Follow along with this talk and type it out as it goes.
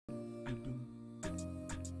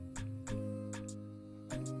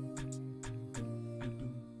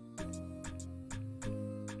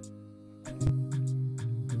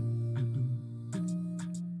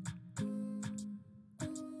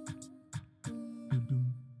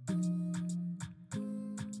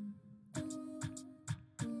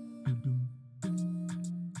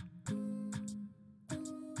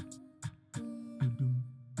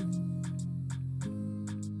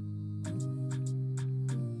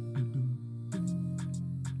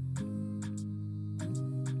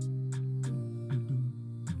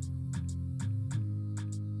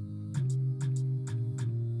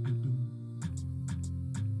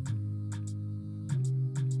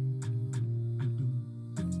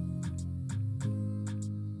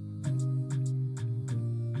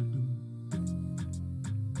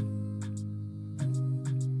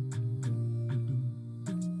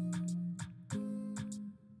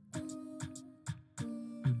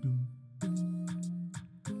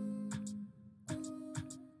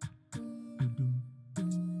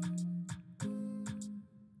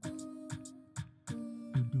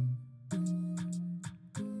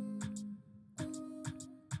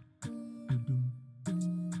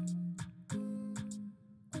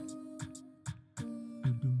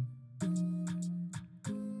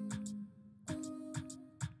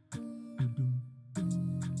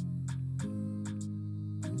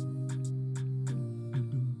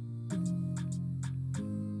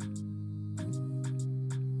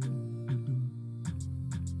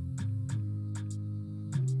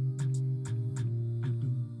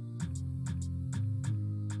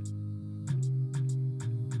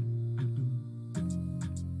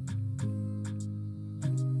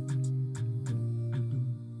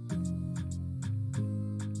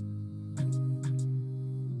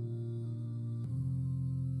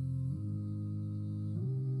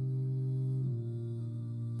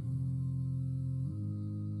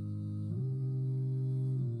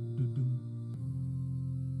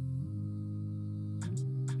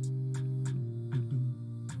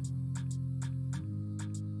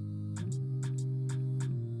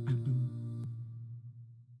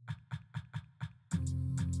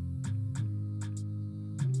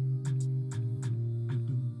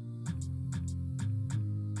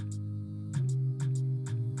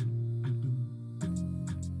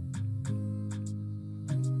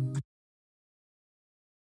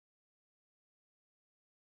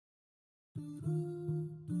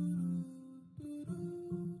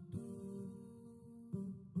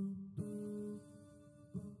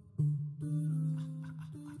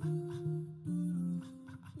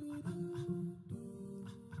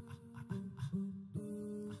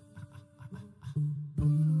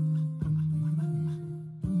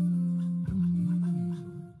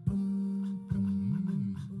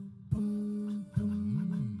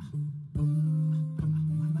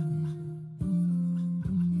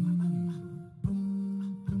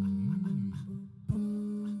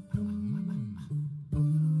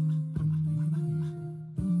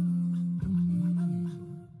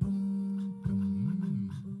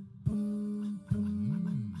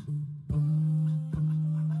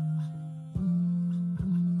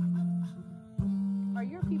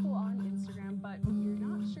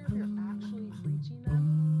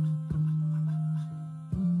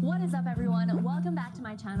What is up, everyone? Welcome back to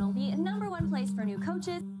my channel, the #1 place for new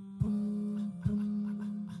coaches.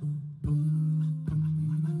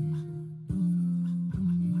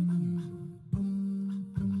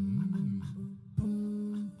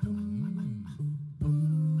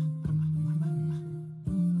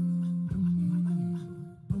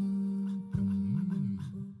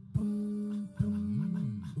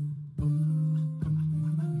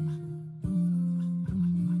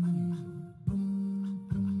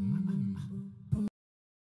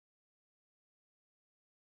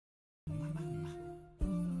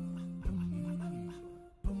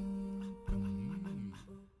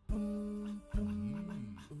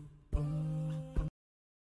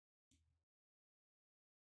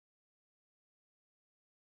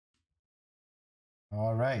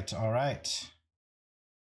 All right.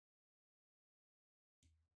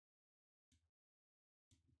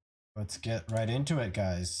 Let's get right into it,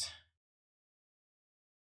 guys.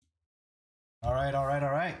 All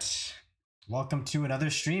right. Welcome to another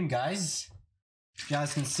stream, guys. You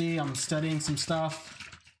guys can see I'm studying some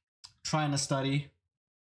stuff, trying to study.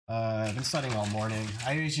 I've been studying all morning.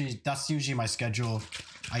 That's usually my schedule.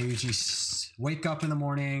 I usually wake up in the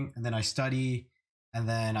morning and then I study and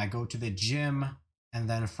then I go to the gym. And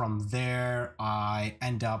then from there, I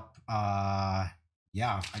end up,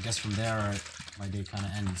 yeah, I guess from there, my day kind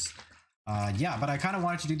of ends. Yeah, but I kind of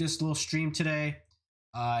wanted to do this little stream today.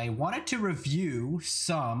 I wanted to review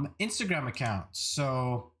some Instagram accounts.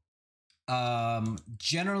 So,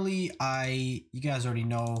 generally, you guys already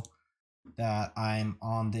know that I'm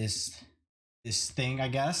on this thing, I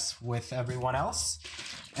guess, with everyone else.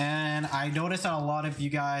 And I noticed that a lot of you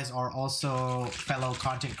guys are also fellow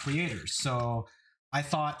content creators. So I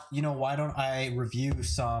thought, you know, why don't I review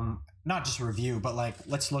some, not just review, but like,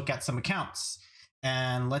 let's look at some accounts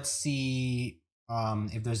and let's see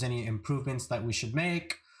if there's any improvements that we should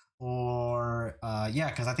make or, yeah,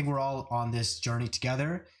 because I think we're all on this journey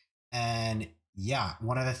together. And yeah,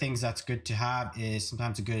 one of the things that's good to have is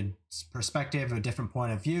sometimes a good perspective, a different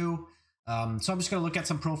point of view. So I'm just going to look at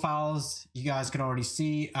some profiles you guys can already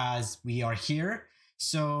see as we are here.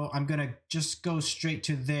 So I'm going to just go straight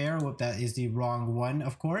to there. Whoop, that is the wrong one,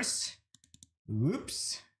 of course.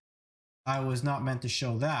 Whoops. I was not meant to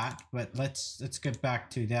show that, but let's get back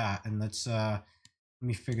to that and let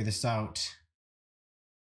me figure this out.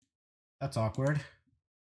 That's awkward.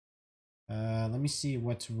 Let me see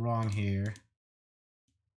what's wrong here.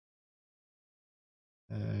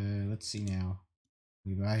 Let's see now.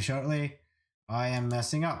 Be back shortly. I am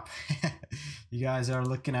messing up. You guys are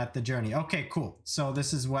looking at the journey. Okay, cool. So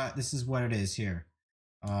this is what it is here.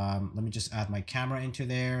 Let me just add my camera into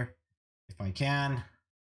there if I can.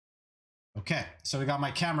 Okay, so we got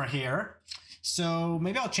my camera here. So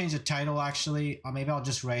maybe I'll change the title actually. Or maybe I'll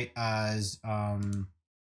just write as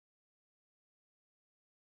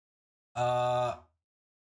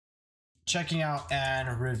checking out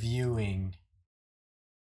and reviewing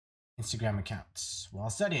Instagram accounts while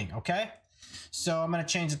studying. Okay, so I'm gonna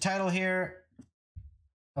change the title here.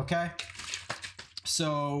 Okay,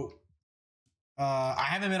 so I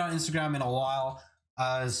haven't been on Instagram in a while.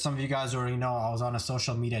 As some of you guys already know, I was on a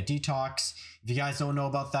social media detox. If you guys don't know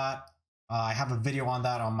about that, I have a video on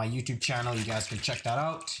that on my YouTube channel. You guys can check that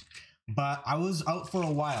out. But I was out for a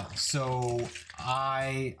while, so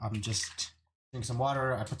I'm just drinking some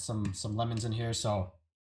water. I put some lemons in here. So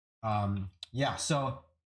yeah, so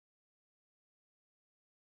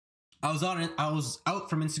I was out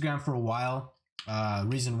from Instagram for a while.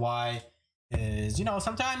 Reason why is, you know,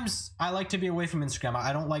 sometimes I like to be away from Instagram.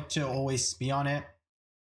 I don't like to always be on it.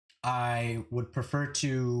 I would prefer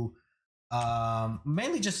to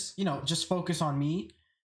mainly just, you know, just focus on me.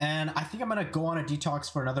 And I think I'm gonna go on a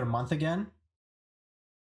detox for another month again.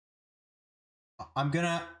 I'm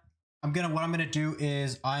gonna what I'm gonna do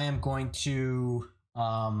is I'm gonna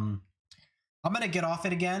get off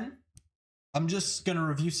it again. I'm just gonna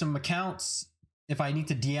review some accounts. If I need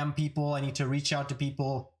to DM people, I need to reach out to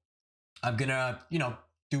people, I'm gonna,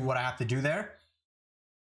 do what I have to do there.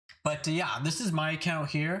 But yeah, this is my account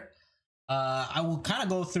here. I will kind of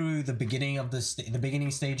go through the beginning of the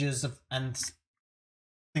beginning stages of and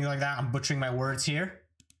things like that. I'm butchering my words here,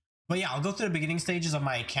 but yeah, I'll go through the beginning stages of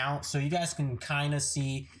my account so you guys can kind of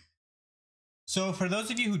see. So for those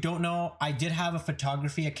of you who don't know, I did have a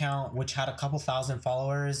photography account which had a couple thousand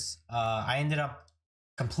followers. I ended up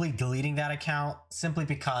completely deleting that account simply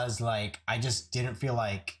because like I just didn't feel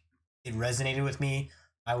like it resonated with me.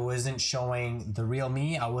 I wasn't showing the real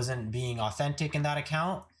me. I wasn't being authentic in that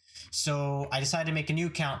account. So I decided to make a new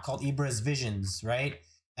account called Ibra's Visions, right?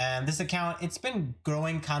 And this account, it's been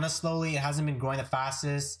growing kind of slowly. It hasn't been growing the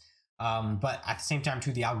fastest. But at the same time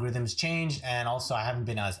too, the algorithms changed, and also I haven't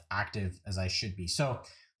been as active as I should be. So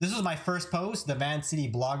this was my first post, the Van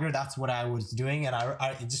City blogger. That's what I was doing, and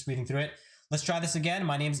I just reading through it. Let's try this again.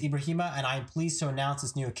 My name is Ibrahima, and I'm pleased to announce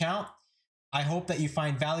this new account. I hope that you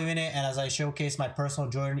find value in it, and as I showcase my personal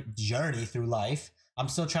journey through life, I'm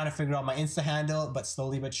still trying to figure out my Insta handle, but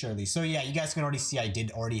slowly but surely. So yeah, you guys can already see I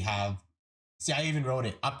did already have. See, I even wrote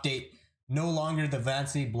it. Update. No longer the Van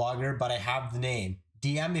City blogger, but I have the name.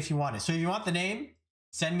 DM if you want it. So if you want the name,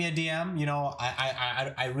 send me a DM.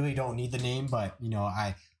 I really don't need the name, but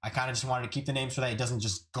I kind of just wanted to keep the name so that it doesn't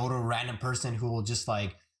just go to a random person who will just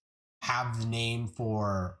like have the name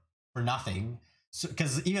for nothing. So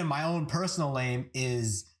because even my own personal name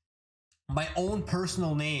is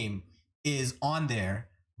on there,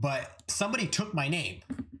 but somebody took my name.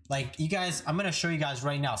 Like you guys, I'm gonna show you guys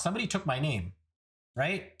right now. Somebody took my name,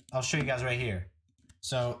 right? I'll show you guys right here.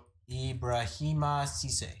 So Ibrahima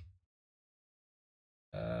Cisse.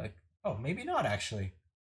 Oh, maybe not actually.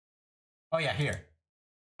 Oh yeah, here.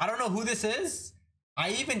 I don't know who this is. I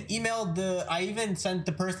even sent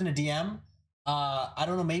the person a DM. I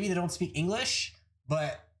don't know, maybe they don't speak English,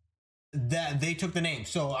 but that they took the name.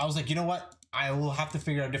 So I was like, you know what? I will have to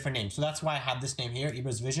figure out a different name. So that's why I have this name here,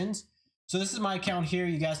 Ibra's Visions. So this is my account here.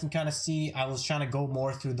 You guys can kind of see I was trying to go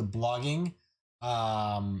more through the blogging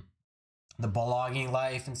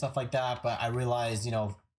life and stuff like that, but I realized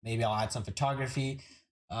maybe I'll add some photography.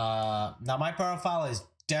 Now my profile is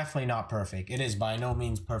definitely not perfect. It is by no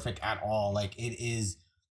means perfect at all. Like it is,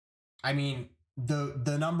 I mean,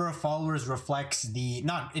 the number of followers reflects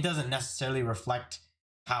it doesn't necessarily reflect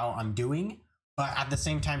how I'm doing, but at the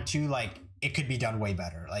same time too, like it could be done way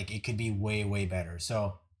better. Like it could be way better.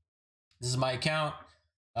 So this is my account.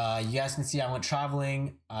 You guys can see I went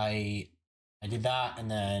traveling. I did that, and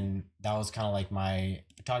then that was kind of like my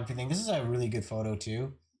photography thing. This is a really good photo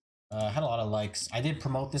too. Had a lot of likes. I did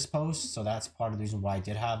promote this post, so that's part of the reason why I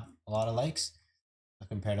did have a lot of likes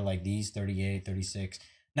compared to like these 38, 36.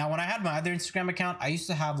 Now, when I had my other Instagram account, I used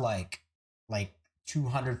to have like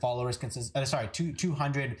 200 followers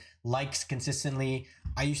 200 likes consistently.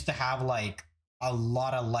 I used to have like a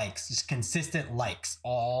lot of likes, just consistent likes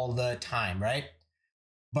all the time, right?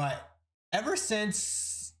 But ever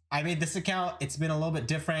since I made this account, it's been a little bit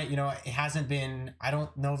different. It hasn't been, I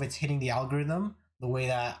don't know if it's hitting the algorithm the way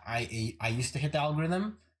that I used to hit the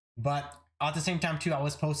algorithm, but at the same time too, I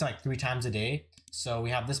was posting like 3 times a day. So we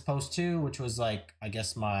have this post too, which was like, I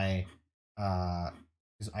guess my, I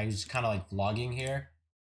was kind of like vlogging here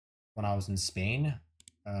when I was in Spain.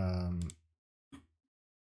 You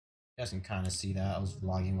guys can kind of see that I was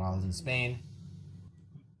vlogging while I was in Spain.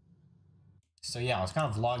 So yeah, I was kind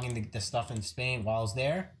of vlogging the stuff in Spain while I was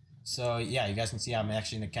there. So yeah, you guys can see I'm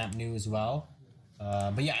actually in the Camp Nou as well.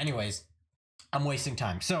 But yeah, anyways, I'm wasting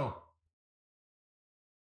time. So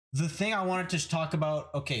the thing I wanted to talk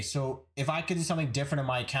about, okay, so if I could do something different in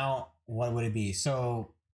my account, what would it be?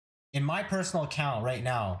 So in my personal account right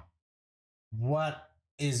now, what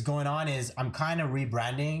is going on is I'm kind of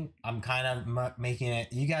rebranding. I'm kind of making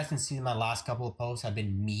it, you guys can see my last couple of posts have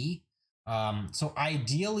been me. So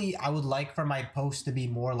ideally I would like for my posts to be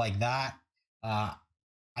more like that.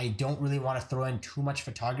 I don't really want to throw in too much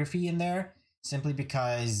photography in there simply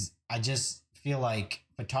because I just feel like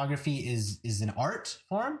photography is an art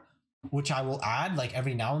form, which I will add like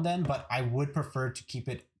every now and then, but I would prefer to keep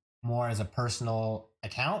it more as a personal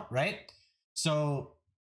account, right? So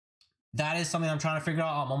that is something I'm trying to figure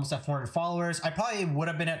out. I'm almost at 400 followers. I probably would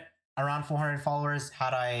have been at around 400 followers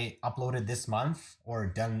had I uploaded this month or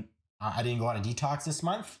done, I didn't go on a detox this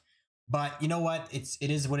month, but you know what? It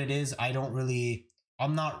is what it is.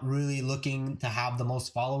 I'm not really looking to have the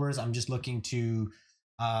most followers. I'm just looking to,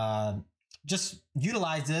 just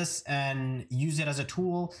utilize this and use it as a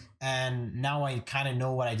tool. And now I kind of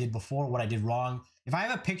know what I did before, what I did wrong. If I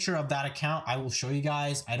have a picture of that account, I will show you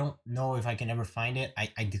guys. I don't know if I can ever find it. I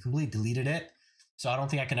completely deleted it, so I don't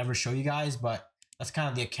think I can ever show you guys, but that's kind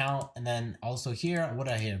of the account. And then also here, what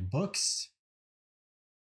did I hear? Books.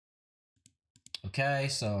 Okay,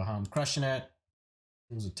 so how I'm crushing it.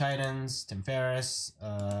 Tools of Titans, Tim Ferriss.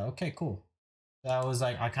 Okay, cool. That was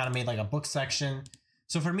like, I kind of made like a book section.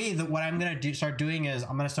 So for me, what I'm gonna start doing is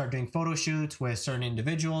I'm gonna start doing photo shoots with certain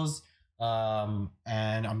individuals, and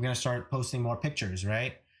I'm gonna start posting more pictures,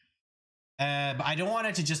 right? But I don't want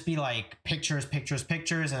it to just be like pictures,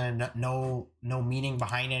 and no meaning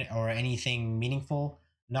behind it or anything meaningful,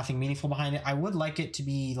 nothing meaningful behind it. I would like it to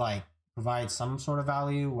be like provide some sort of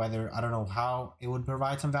value, whether I don't know how it would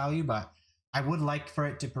provide some value, but I would like for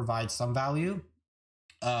it to provide some value.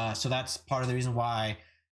 So that's part of the reason why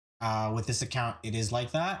with this account it is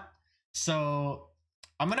like that. So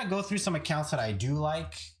I'm gonna go through some accounts that I do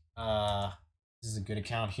like. This is a good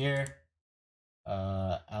account here.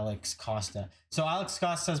 Alex Costa. So Alex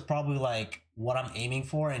Costa is probably like what I'm aiming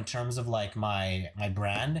for in terms of like my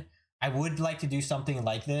brand. I would like to do something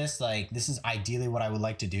like this. Like this is ideally what I would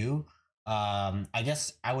like to do. I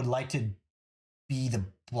guess I would like to be the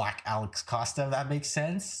Black Alex Costa, if that makes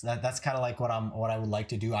sense. That's kind of like what I would like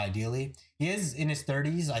to do ideally. He is in his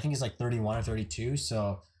 30s. I think he's like 31 or 32.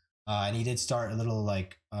 So and he did start a little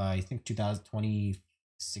like I think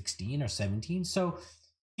 2016 or 17. So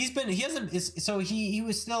he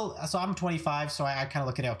was still, so I'm 25, so I kind of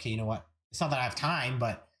look at it, okay, you know what? It's not that I have time,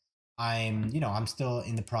 but I'm still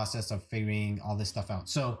in the process of figuring all this stuff out.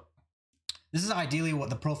 So this is ideally what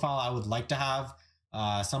the profile I would like to have.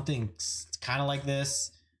 Something kind of like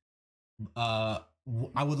this. I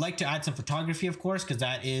would like to add some photography, of course, because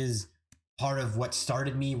that is part of what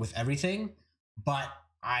started me with everything. But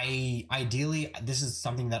ideally, this is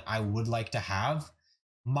something that I would like to have.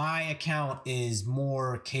 My account is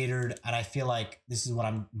more catered, and I feel like this is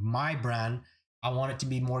what my brand. I want it to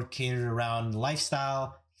be more catered around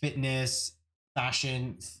lifestyle, fitness,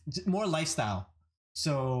 fashion, more lifestyle.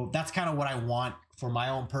 So that's kind of what I want for my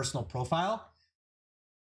own personal profile.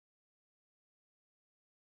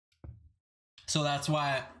 So that's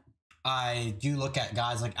why I do look at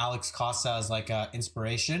guys like Alex Costa as like an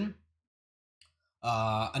inspiration.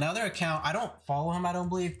 Another account, I don't follow him, I don't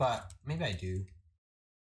believe, but maybe I do.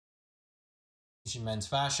 Teaching Men's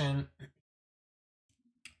Fashion.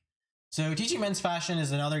 So Teaching Men's Fashion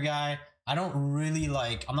is another guy. I don't really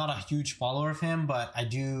like, I'm not a huge follower of him, but I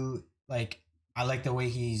do like, I like the way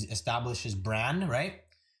he's established his brand, right?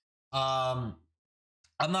 I'm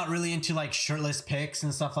not really into like shirtless pics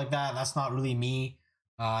and stuff like that. That's not really me.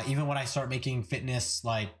 Even when I start making fitness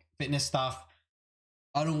stuff,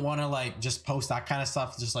 I don't want to like just post that kind of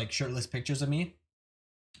stuff, just like shirtless pictures of me.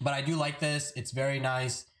 But I do like this. It's very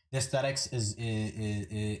nice. The aesthetics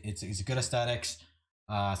it's a good aesthetics.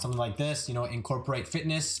 Something like this, incorporate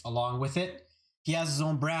fitness along with it. He has his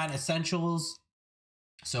own brand, Essentials.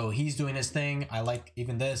 So he's doing his thing. I like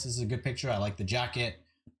even this. This is a good picture. I like the jacket.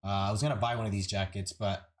 I was gonna buy one of these jackets,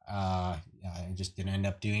 but I just didn't end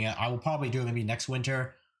up doing it. I will probably do it maybe next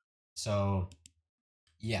winter. So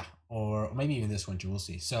yeah, or maybe even this winter. We'll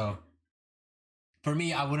see. So for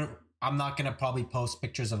me, I'm not gonna probably post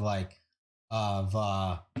pictures of my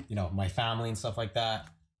family and stuff like that.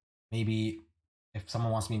 Maybe if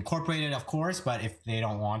someone wants to be incorporated, of course, but if they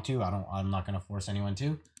don't want to, I'm not gonna force anyone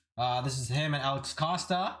to. This is him and Alex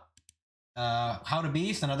Costa. How to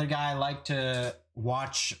Beast, another guy I like to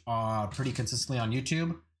watch pretty consistently on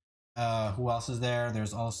YouTube. Who else is there?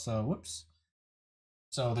 There's also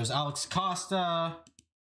so there's Alex Costa,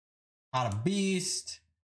 How to Beast.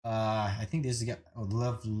 I think this is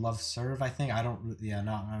Love Serve. I think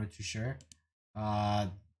not too sure. I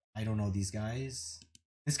don't know these guys.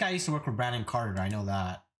 This guy used to work for Brandon Carter. I know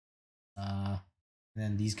that.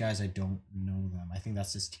 Then these guys, I don't know them. I think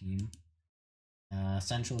that's his team.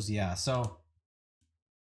 Essentials, yeah. So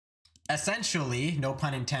essentially, no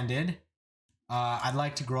pun intended. I'd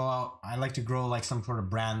like to grow out. I like to grow like some sort of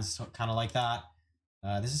brands, kind of like that.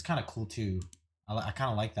 This is kind of cool too. I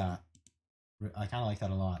kind of like that. I kind of like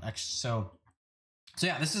that a lot. Actually, so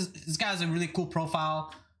yeah, this guy has a really cool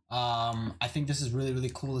profile. I think this is really,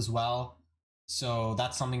 really cool as well. So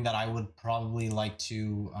that's something that I would probably like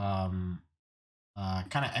to kind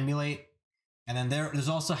of emulate. And then there's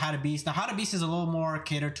also How to Beast. Now, How to Beast is a little more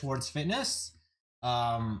catered towards fitness.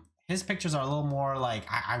 His pictures are a little more like,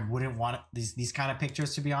 I wouldn't want these kind of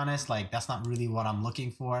pictures, to be honest. Like, that's not really what I'm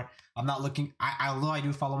looking for. I'm not looking, although I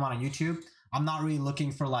do follow him on YouTube, I'm not really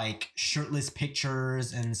looking for like shirtless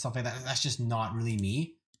pictures and stuff like that. That's just not really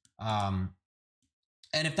me. And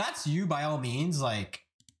if that's you, by all means, like,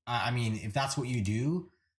 I mean, if that's what you do,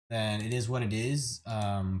 then it is what it is.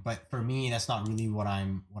 But for me, that's not really what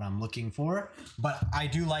I'm looking for. But I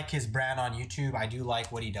do like his brand on YouTube. I do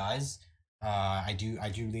like what he does. I do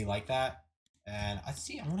really like that. And I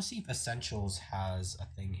want to see if Essentials has a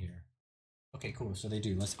thing here. Okay, cool. So they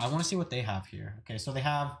do. I want to see what they have here. Okay, so they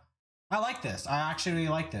have. I like this. I actually really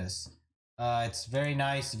like this. It's very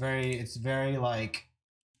nice. It's very like.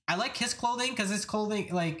 I like his clothing because his clothing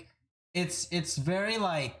like it's very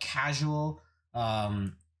like casual.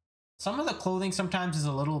 Some of the clothing sometimes is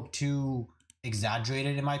a little too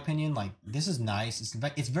exaggerated in my opinion. Like this is nice.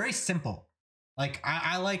 It's very simple. Like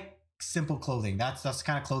I like simple clothing. That's the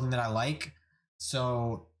kind of clothing that I like.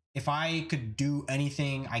 So if I could do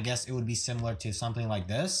anything, I guess it would be similar to something like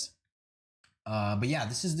this. But yeah,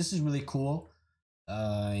 this is really cool.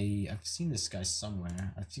 I've seen this guy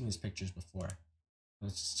somewhere. I've seen his pictures before. I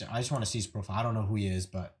just want to see his profile. I don't know who he is,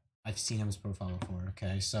 but I've seen his profile before.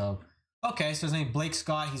 Okay, so his name Blake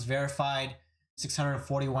Scott. He's verified,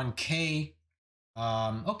 641K.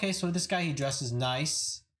 Okay, so this guy, he dresses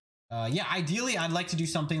nice. Yeah, ideally I'd like to do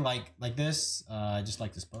something like this. I just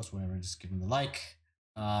like this post, whatever. Just give him the like.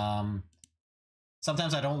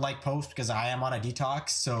 Sometimes I don't like posts because I am on a detox.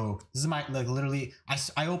 So this is my like literally.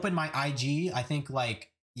 I opened my IG. I think like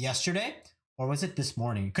yesterday, or was it this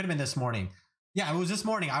morning? It could have been this morning. Yeah, it was this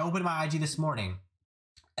morning. I opened my IG this morning,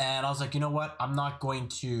 and I was like, you know what? I'm not going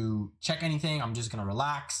to check anything. I'm just gonna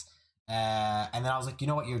relax. And then I was like, you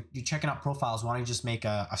know what? You're checking out profiles. Why don't you just make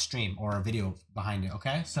a stream or a video behind it?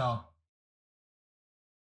 Okay, so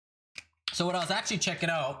what I was actually checking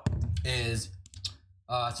out is,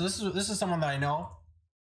 so this is someone that I know.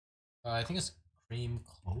 I think it's Cream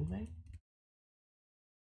Clothing.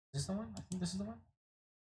 Is this the one? I think this is the one.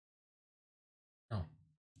 No.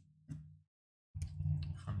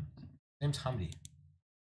 Name's Hamdi.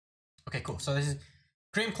 Okay, cool. So this is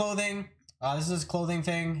Cream Clothing. This is his clothing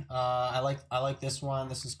thing. I like this one.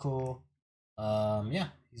 This is cool. Yeah,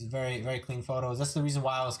 he's very clean photos. That's the reason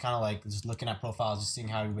why I was kind of like just looking at profiles, just seeing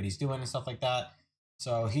how everybody's doing and stuff like that.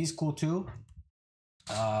 So he's cool too.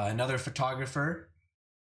 Another photographer.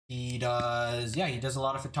 He does a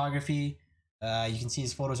lot of photography. You can see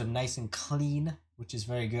his photos are nice and clean, which is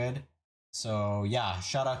very good. So yeah,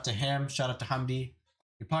 shout out to him. Shout out to Hamdi.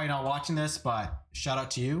 You're probably not watching this, but shout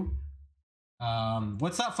out to you.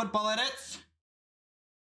 What's up, Football Edits?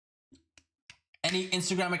 Any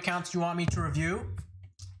Instagram accounts you want me to review?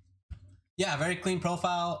 Yeah, very clean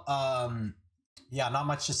profile. Yeah, not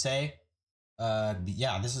much to say.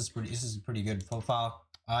 Yeah, this is a pretty good profile.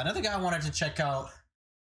 Another guy I wanted to check out.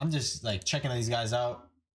 I'm just like checking these guys out.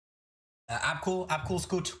 Abcool's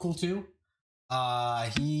cool too.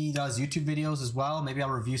 He does YouTube videos as well. Maybe I'll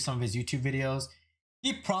review some of his YouTube videos.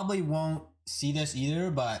 He probably won't see this either,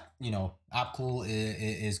 but you know, Abcool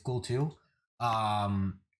is cool too.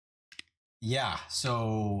 Yeah,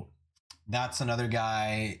 so that's another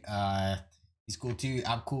guy. He's cool too.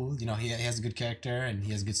 Abcool, you know, he has a good character and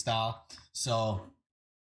he has good style. So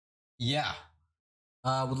yeah.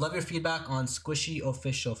 Would love your feedback on Squishy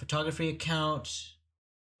Official photography account,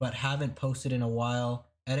 but haven't posted in a while.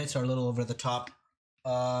 Edits are a little over the top,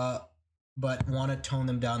 but want to tone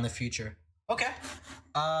them down in the future. Okay.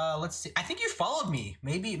 Let's see. I think you followed me.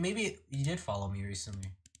 Maybe you did follow me recently.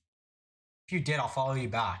 If you did, I'll follow you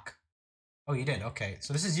back. Oh, you did. Okay.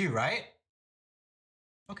 So this is you, right?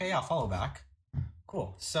 Okay, yeah, I'll follow back.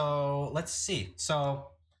 Cool. So let's see. So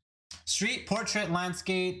street, portrait,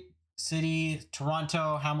 landscape, city,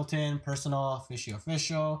 Toronto, Hamilton, personal, fishy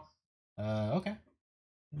official. Okay.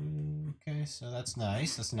 Okay, so that's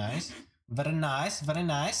nice. That's nice. Very nice. Very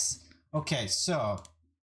nice. Okay, so.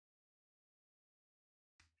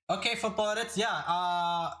 Okay, Football Edits.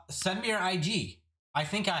 Yeah, send me your IG. I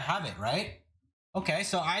think I have it, right? Okay,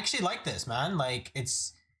 so I actually like this, man. Like,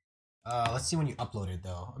 it's... let's see when you uploaded,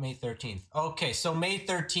 though. May 13th. Okay, so May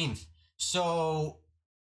 13th. So...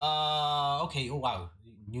 okay, oh, wow.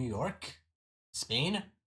 New York? Spain?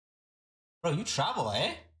 Bro, you travel,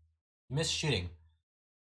 eh? You miss shooting.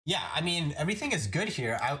 Yeah, I mean, everything is good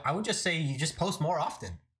here. I would just say you just post more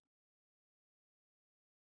often.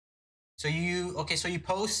 So you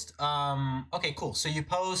post, okay, cool. So you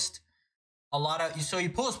post a lot of, so you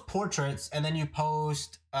post portraits and then you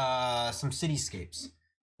post some cityscapes.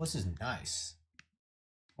 This is nice.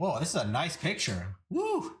 Whoa, this is a nice picture.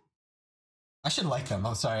 Woo! I should like them.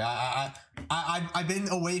 I'm sorry. I've been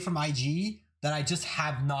away from IG that I just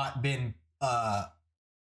have not been, I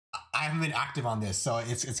haven't been active on this. So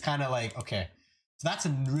it's kind of like, okay. So that's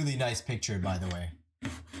a really nice picture, by the way.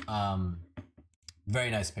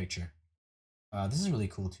 Very nice picture. This is really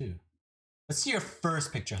cool too. Let's see your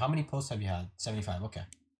first picture. How many posts have you had? 75. Okay.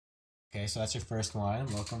 Okay, so that's your first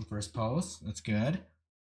one. Welcome, first post. That's good.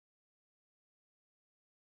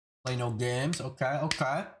 Play no games. Okay,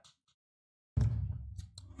 okay.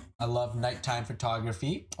 I love nighttime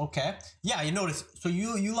photography. Okay. Yeah, you notice. So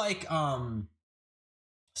you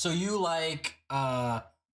like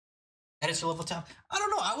editor level top. I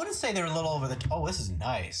don't know. I wouldn't say they're a little over the oh, this is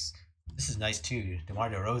nice. This is nice too.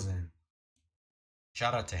 DeMar DeRozan.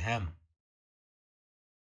 Shout out to him.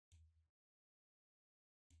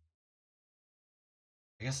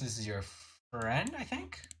 I guess this is your friend, I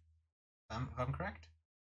think. If I'm correct.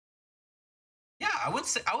 Yeah, I would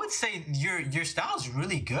say your style is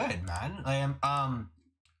really good, man.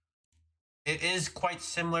 It is quite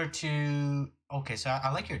similar to okay, so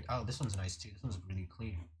I like your oh, this one's nice too. This one's really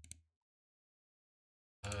clean.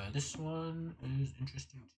 This one is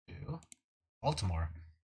interesting too. Baltimore.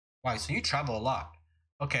 Wow, so you travel a lot.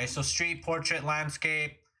 Okay, so street, portrait,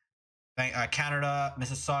 landscape, Canada,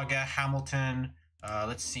 Mississauga, Hamilton.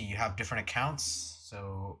 Let's see, you have different accounts.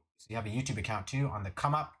 So you have a YouTube account too on the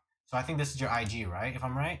come up. So I think this is your IG, right? If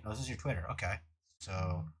I'm right? No, this is your Twitter. Okay.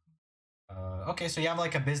 So, okay, so you have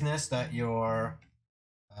like a business that you're,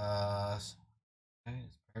 okay,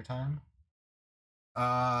 it's prayer time.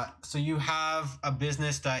 So you have a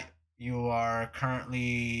business that you are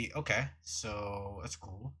currently, okay, so that's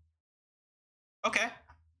cool. Okay.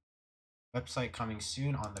 Website coming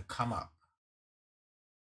soon on the come up.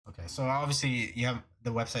 Okay, so obviously you have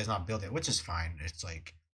the website is not built yet, which is fine. It's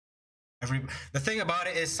like the thing about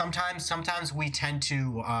it is sometimes we tend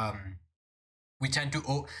to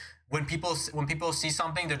when people see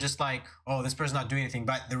something they're just like, oh, this person's not doing anything,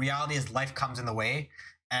 but the reality is life comes in the way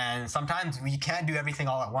and sometimes we can't do everything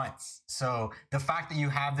all at once. So the fact that you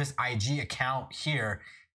have this IG account here,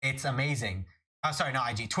 it's amazing. I'm sorry,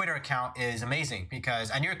 not IG, Twitter account is amazing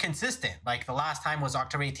because, and you're consistent. Like the last time was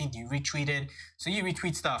October 18th, you retweeted. So you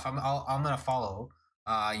retweet stuff. I'm gonna follow.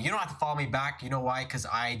 You don't have to follow me back. You know why? Because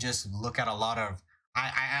I just look at a lot of,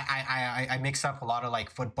 I mix up a lot of like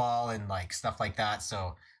football and like stuff like that.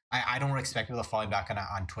 So I don't expect people to follow me back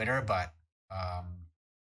on Twitter, but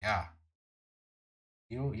yeah.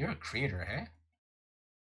 You're a creator, hey?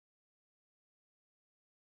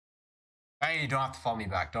 You don't have to follow me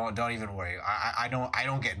back. Don't even worry. I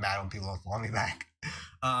don't get mad when people don't follow me back.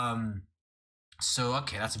 So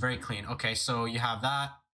okay, that's very clean. Okay, so you have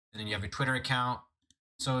that, and then you have your Twitter account.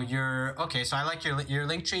 So you're okay. So I like your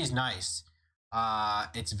link tree is nice.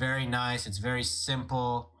 It's very nice. It's very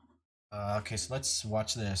simple. Okay, so let's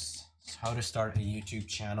watch this. How to start a YouTube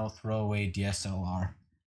channel. Throw away DSLR.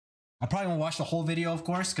 I probably won't watch the whole video, of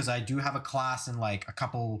course, because I do have a class in like a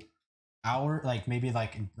couple hours. Like maybe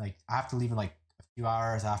like I have to leave in like a few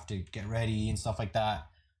hours. I have to get ready and stuff like that.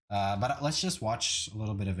 But let's just watch a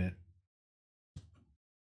little bit of it.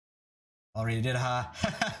 Already did, huh?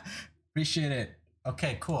 Appreciate it.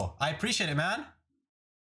 Okay, cool. I appreciate it, man.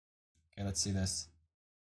 Okay, let's see this.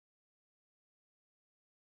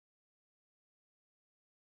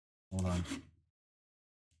 Hold on.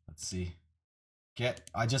 Let's see.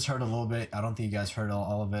 I just heard a little bit. I don't think you guys heard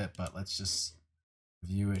all of it, but let's just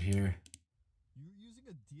view it here. You're using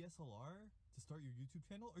a DSLR to start your YouTube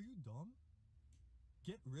channel? Are you dumb?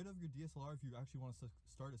 Get rid of your DSLR if you actually want to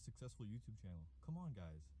start a successful YouTube channel. Come on,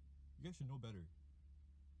 guys. You guys should know better.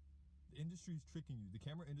 The industry is tricking you. The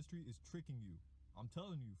camera industry is tricking you. I'm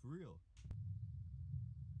telling you, for real.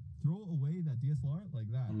 Throw away that DSLR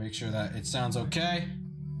like that. I'll make sure that it sounds okay.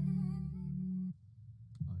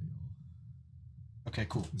 Okay,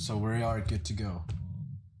 cool. So we are good to go. I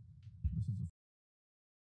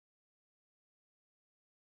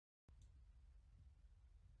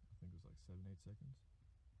think it was like 7-8 seconds.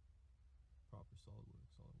 Proper solid work,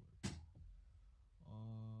 solid work.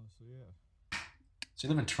 So yeah. So you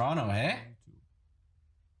live in Toronto, eh?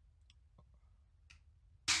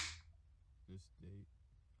 This date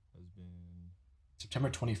has been September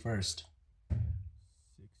 21st. 6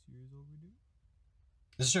 years overdue.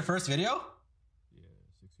 This is your first video? Yeah,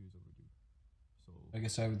 6 years overdue. So I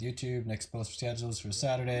guess I with YouTube. Next post schedules for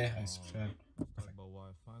Saturday. I subscribe. talk about why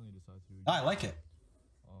I finally decided to do I like it.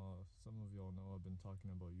 some of y'all know I've been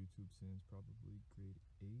talking about YouTube since probably grade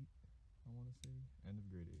 8, I want to say. End of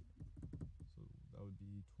grade 8. So that would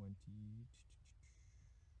be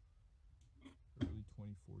early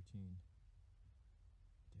 2014.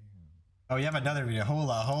 Damn. Oh, you have another video. Hold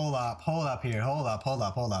up here. Hold up.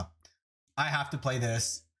 I have to play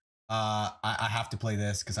this. I have to play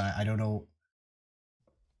this because I don't know.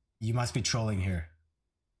 You must be trolling here.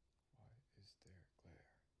 Why is there glare?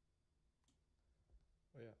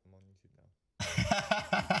 Oh yeah, I'm on YouTube now.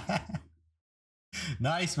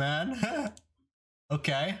 Nice, man.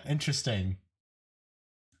 Okay, interesting.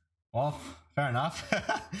 Well, fair enough.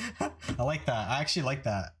 I like that. I actually like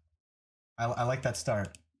that. I like that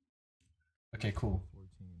start. Okay, cool. 14,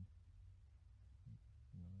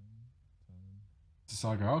 9, 10,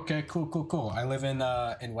 Saga. Okay, cool. I live in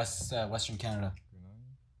Western Canada, 9,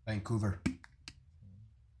 Vancouver. 10, 11.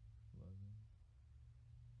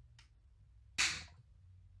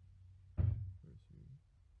 First year.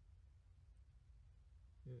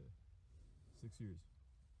 Yeah. 6 years.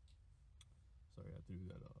 Sorry, I have to do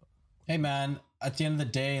that. Hey man, at the end of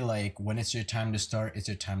the day, like when it's your time to start, it's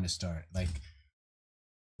your time to start.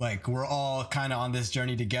 Like we're all kind of on this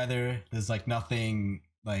journey together. There's like nothing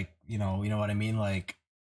like you know what I mean. Like,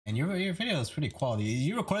 and your video is pretty quality.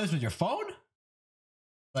 You record this with your phone?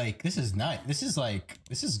 Like this is nice. This is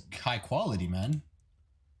high quality, man.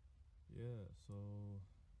 Yeah. So,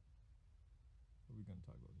 what are we gonna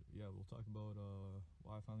talk about here? Yeah, we'll talk about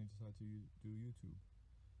why I finally decided to do YouTube.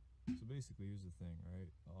 So basically, here's the thing, right?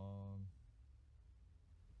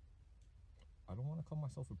 I don't want to call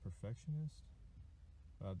myself a perfectionist,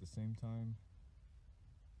 but at the same time,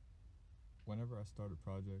 whenever I start a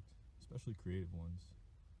project, especially creative ones,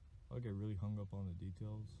 I'll get really hung up on the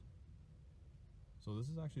details. So this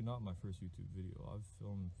is actually not my first YouTube video. I've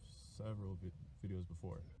filmed several videos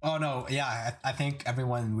before. Oh no, yeah, I think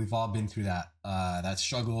we've all been through that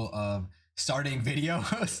struggle of starting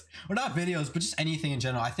videos or not videos, but just anything in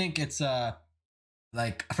general. I think it's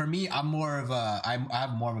like for me, I have more of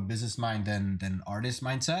a business mind than artist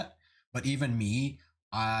mindset. But even me,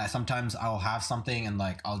 sometimes I'll have something and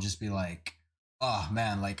like I'll just be like, oh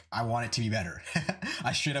man, like I want it to be better.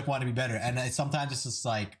 I straight up want to be better, and sometimes it's just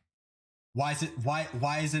like, why is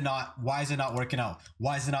it not working out?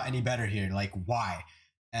 Why is it not any better here? Like why?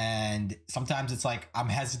 And sometimes it's like I'm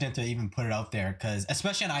hesitant to even put it out there because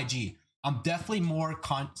especially on IG, I'm definitely more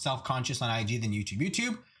self-conscious on IG than YouTube.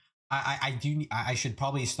 YouTube, I should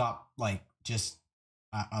probably stop like just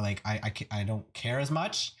I don't care as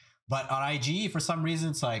much. But on IG, for some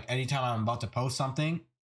reason, it's like anytime I'm about to post something,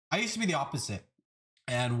 I used to be the opposite.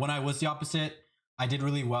 And when I was the opposite, I did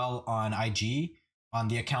really well on IG on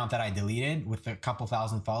the account that I deleted with a couple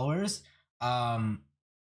thousand followers.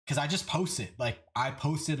 Because I just posted, like I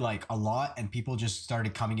posted like a lot and people just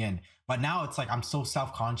started coming in. But now it's like I'm so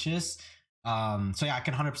self-conscious. So yeah, I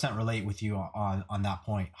can 100% relate with you on that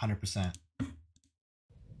point, 100%.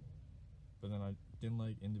 But then I didn't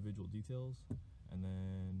like individual details, and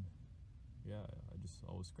then yeah, I just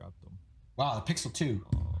always scrapped them. Wow, the Pixel 2.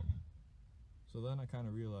 So then I kind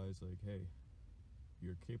of realized like, hey,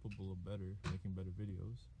 you're capable of making better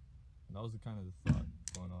videos. And that was the kind of the thought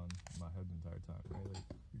going on in my head the entire time, right? Like,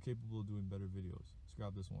 you're capable of doing better videos.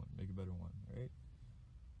 Scrap this one, make a better one, right?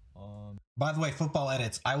 By the way, football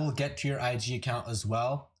edits, I will get to your IG account as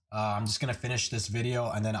well. I'm just gonna finish this video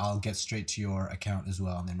and then I'll get straight to your account as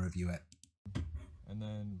well and then review it. And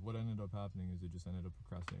then what ended up happening is it just ended up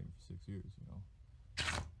procrastinating for 6 years, you know?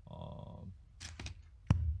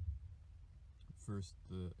 First,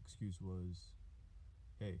 the excuse was,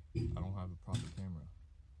 hey, I don't have a proper camera.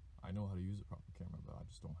 I know how to use a proper camera, but I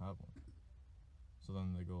just don't have one. So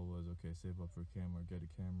then the goal was, okay, save up for a camera, get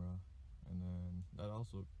a camera. And then that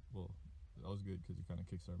also, well, that was good because it kind of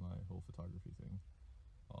kickstarted my whole photography thing.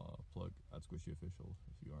 Plug at Squishy Official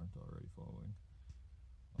if you aren't already following.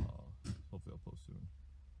 Hopefully I'll post soon.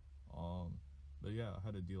 But yeah, I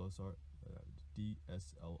had a DSLR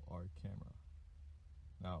camera.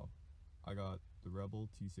 Now, I got the Rebel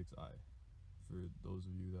T6i. For those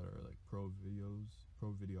of you that are like pro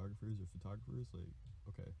videographers or photographers, like,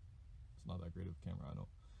 okay, it's not that great of a camera, I know.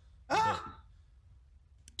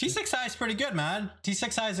 T6i is pretty good, man.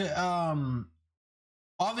 T6i is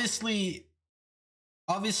obviously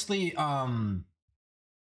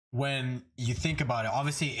when you think about it,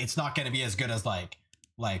 obviously it's not going to be as good as like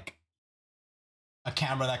a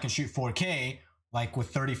camera that can shoot 4K like with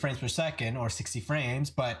 30 frames per second or 60 frames,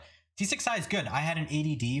 but T6i is good. I had an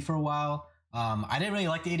 80D for a while. I didn't really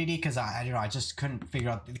like the 80D because I don't know, I just couldn't figure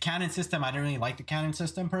out the Canon system. I didn't really like the Canon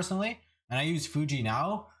system personally, and I use Fuji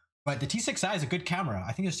now. But the T6i is a good camera.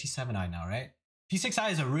 I think there's T7i now, right?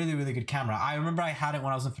 T6i is a really, really good camera. I remember I had it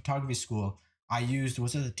when I was in photography school. I used,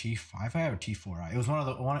 was it a T5i or T4i? It was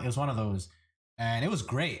one of those, and it was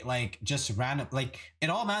great. Like just random, like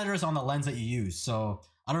it all matters on the lens that you use. So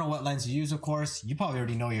I don't know what lens you use, of course. You probably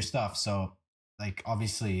already know your stuff. So like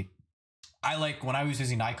obviously, I like when I was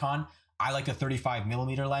using Nikon, I like the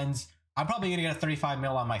 35mm lens. I'm probably gonna get a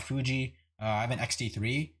 35mm on my Fuji. I have an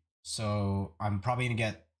X-T3, so I'm probably gonna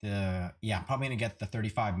get the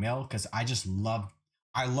 35mm because I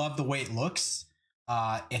love the way it looks.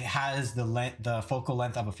 it has the focal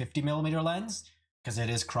length of a 50mm lens because it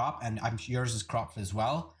is crop, and I'm yours is cropped as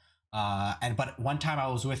well. But one time I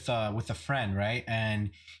was with a friend, right,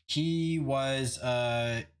 and he was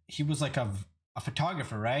like a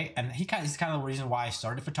photographer, right, and he's kind of the reason why I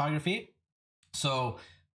started photography. So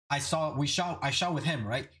I shot with him,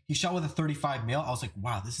 right? He shot with a 35mm. I was like,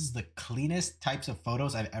 wow, this is the cleanest types of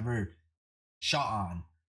photos I've ever shot on,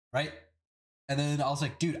 right? And then I was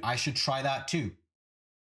like, dude, I should try that too.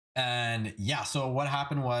 And yeah, so what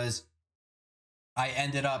happened was I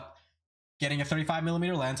ended up getting a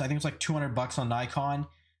 35mm lens. I think it was like $200 on Nikon.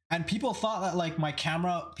 And people thought that like my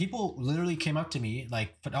camera, people literally came up to me,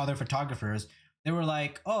 like other photographers. They were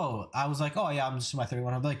like, oh, I was like, oh yeah, I'm just my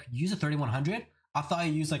 3100. Like, use a 3100? I thought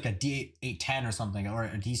you used like a D810 or something, or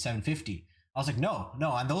a D750. I was like, no.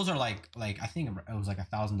 And those are like I think it was like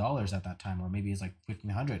 $1,000 at that time, or maybe it's like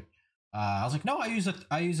 1,500. I was like, no, I use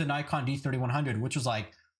a Nikon D3100, which was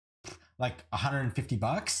like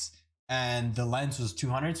 $150, and the lens was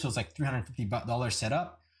 200, so it's like $350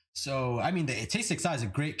 setup. So I mean, the A6i is a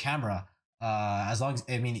great camera. As long as,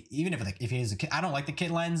 I mean, even if it is a kit, I don't like the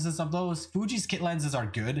kit lenses of those. Fuji's kit lenses are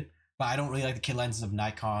good, but I don't really like the kit lenses of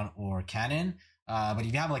Nikon or Canon. But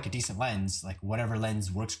if you have like a decent lens, like whatever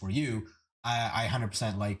lens works for you, I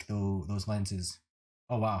 100% like those lenses.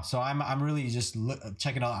 Oh wow! So I'm really just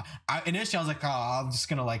checking out. Initially I was like, oh, I'm just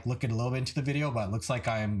gonna like look a little bit into the video, but it looks like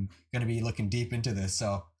I'm gonna be looking deep into this.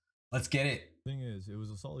 So let's get it. Thing is, it was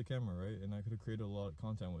a solid camera, right? And I could have created a lot of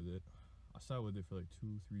content with it. I sat with it for like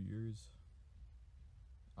 2-3 years.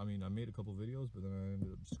 I mean, I made a couple videos, but then I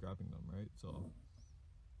ended up scrapping them, right? So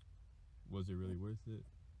was it really worth it?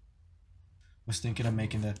 Was thinking of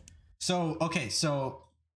making the. So okay, so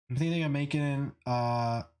I'm thinking of making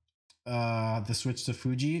the switch to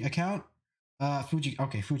Fuji account. Fuji,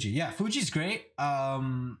 okay, Fuji. Yeah, Fuji's great.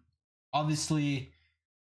 Obviously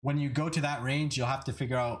when you go to that range, you'll have to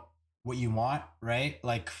figure out what you want, right?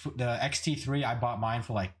 Like the XT3, I bought mine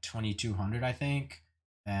for like 2,200, I think,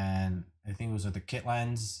 and I think it was with the kit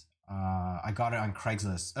lens. I got it on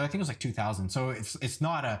Craigslist. I think it was like 2,000. So it's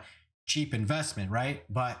not a cheap investment, right?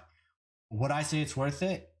 But would I say it's worth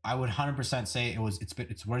it? I would 100% say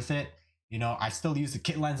it's worth it. You know, I still use the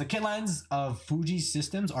kit lens. The kit lens of Fuji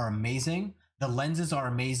systems are amazing. The lenses are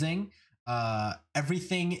amazing.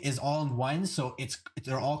 Everything is all in one, so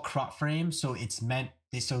they're all crop frames. So it's meant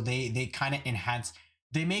they kind of enhance.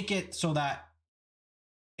 They make it so that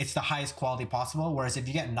it's the highest quality possible. Whereas if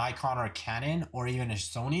you get Nikon or a Canon or even a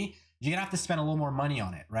Sony, you're gonna have to spend a little more money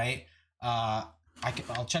on it, right?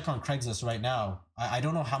 I'll check on Craigslist right now. I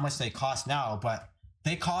don't know how much they cost now, but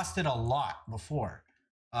they costed a lot before.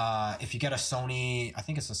 If you get a Sony, I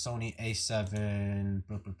think it's a Sony A7,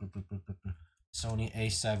 Sony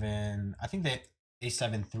A7, I think the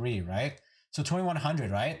A7 III, right? So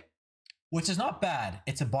 2,100, right? Which is not bad.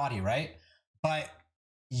 It's a body, right? But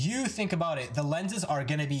you think about it, the lenses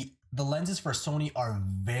for Sony are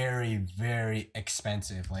very, very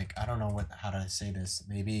expensive. Like, I don't know how to say this.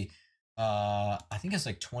 Maybe, I think it's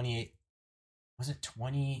like 28, was it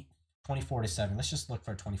 24 to 7? Let's just look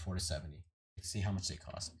for 24 to 70. Let's see how much they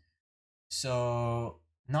cost. So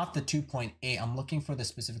not the 2.8, I'm looking for the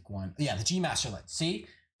specific one. Yeah, the G Master lens. See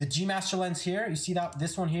the G Master lens here, you see that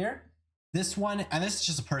this one here, this one, and this is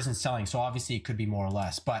just a person selling, so obviously it could be more or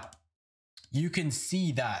less, but you can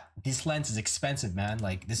see that this lens is expensive, man.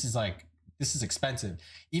 Like this is expensive.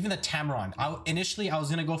 Even the Tamron, initially I was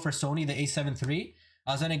gonna go for Sony, the A7 III.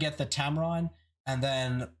 I was gonna get the Tamron, and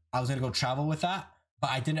then I was gonna go travel with that,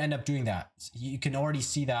 but I didn't end up doing that. You can already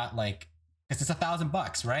see that, like, because it's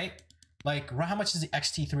 $1,000, right? Like, how much is the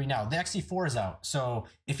XT3 now? The XT4 is out. So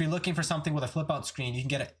if you're looking for something with a flip out screen, you can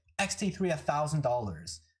get an XT3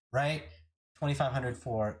 $1,000, right? 2,500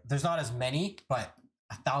 for, there's not as many, but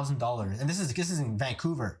 $1,000. And this is in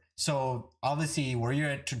Vancouver. So obviously where you're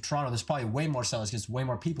at Toronto, there's probably way more sellers because way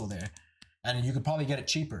more people there. And you could probably get it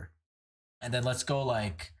cheaper. And then let's go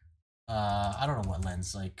like, I don't know what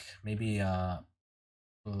lens, like maybe,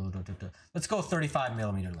 let's go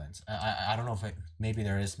 35mm lens. I don't know if maybe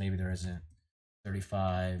there is, maybe there isn't.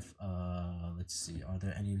 35, let's see, are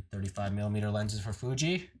there any 35mm lenses for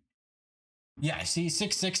Fuji? Yeah, I see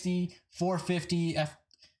 660, 450,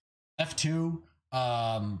 f2.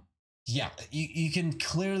 Yeah, you can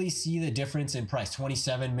clearly see the difference in price.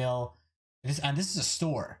 27mm, and this is a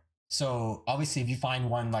store, so obviously if you find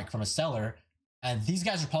one like from a seller, and these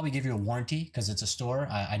guys will probably give you a warranty because it's a store.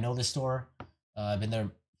 I know this store. I've been there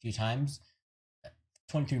a few times.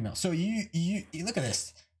 23mm. So you look at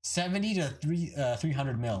this, 70 to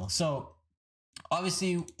 300mm. So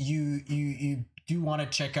obviously you do want to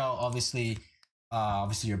check out obviously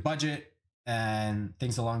your budget. and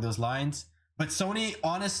things along those lines. But Sony,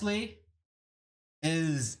 honestly,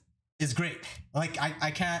 is great. Like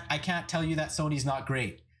I can't tell you that Sony's not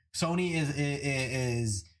great. Sony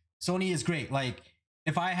is Sony is great. Like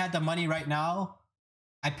if I had the money right now,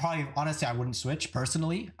 I'd probably honestly I wouldn't switch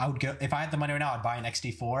personally. I would get if I had the money right now, I'd buy an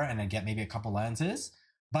XT4 and I'd get maybe a couple lenses.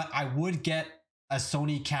 But I would get a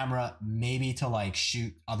Sony camera maybe to like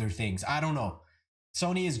shoot other things. I don't know.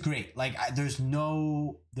 Sony is great. Like there's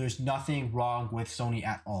nothing wrong with Sony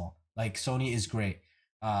at all. Like Sony is great.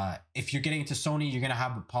 If you're getting into Sony, you're gonna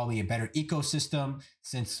have probably a better ecosystem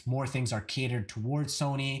since more things are catered towards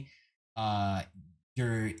Sony.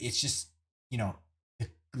 It's just the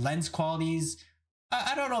lens qualities.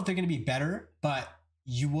 I don't know if they're gonna be better, but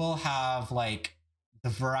you will have like the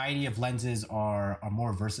variety of lenses are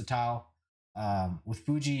more versatile. With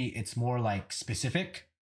Fuji, it's more like specific.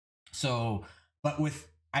 So, but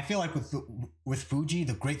I feel like with Fuji,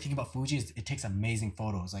 the great thing about Fuji is it takes amazing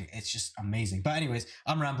photos. Like it's just amazing. But anyways,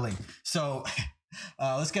 I'm rambling. So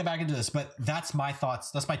let's get back into this. But that's my thoughts.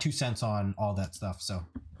 That's my 2 cents on all that stuff. So,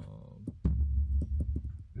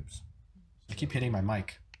 oops, I keep hitting my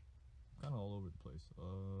mic. Kind of all over the place.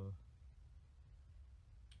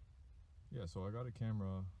 Yeah. So I got a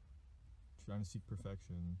camera, trying to seek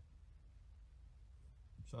perfection.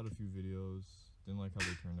 Shot a few videos. Didn't like how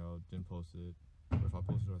they turned out. Didn't post it. But if I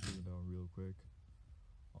posted it, I took it down real quick.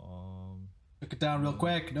 Took it down real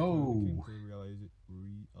quick. No. Realization.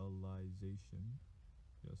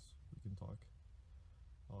 Yes, we can talk.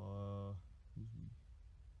 Who's we?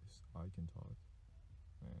 Yes, I can talk.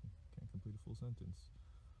 Man, can't complete a full sentence.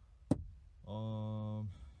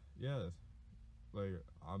 Yeah. Like,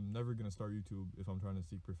 I'm never gonna start YouTube if I'm trying to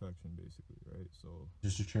seek perfection, basically, right? So.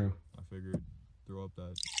 This is true. I figured throw up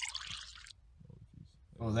that. Oh, jeez.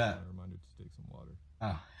 What was that? I reminded to take some water.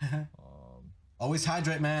 Oh. Always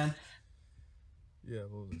hydrate, man. Yeah,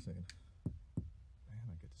 what was I saying? Man,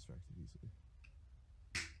 I get distracted easily.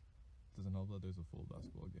 Doesn't help that there's a full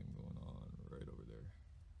basketball game going on right over there.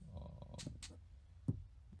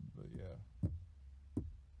 But yeah.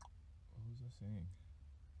 What was I saying?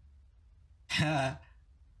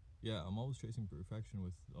 Yeah, I'm always chasing perfection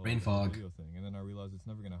with brain fog video thing, and then I realized it's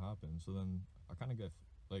never gonna happen. So then I kind of get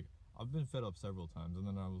like I've been fed up several times, and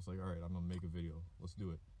then I was like, all right, I'm gonna make a video. Let's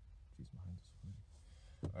do it. Jeez, my hands is funny.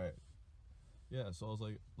 All right. Yeah, so I was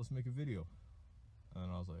like, let's make a video,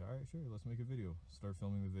 and I was like, all right, sure, let's make a video. Start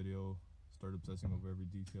filming the video. Start obsessing over every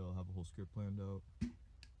detail. Have a whole script planned out.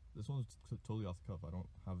 This one's totally off the cuff. I don't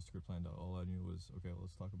have a script planned out. All I knew was, okay,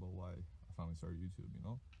 let's talk about why I finally started YouTube, and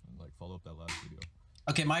like follow up that last video.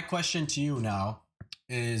 Okay, my question to you now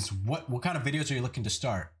is what kind of videos are you looking to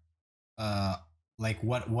start? Like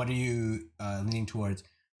what are you leaning towards?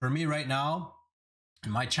 For me right now,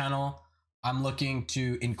 in my channel, I'm looking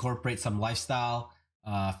to incorporate some lifestyle,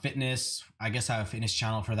 fitness. I guess I have a fitness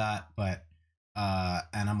channel for that, but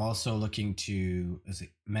and I'm also looking to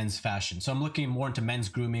men's fashion. So I'm looking more into men's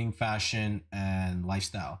grooming, fashion, and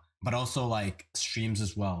lifestyle, but also like streams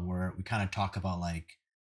as well, where we kind of talk about like,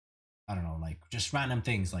 I don't know, like just random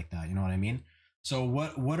things like that. You know what I mean? So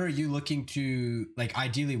what are you looking to, like,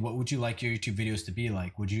 ideally, what would you like your YouTube videos to be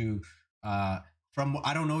like? Would you, from,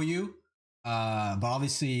 I don't know you, but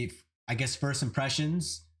obviously, I guess first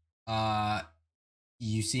impressions,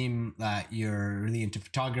 you seem that you're really into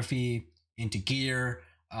photography, into gear,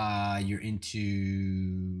 you're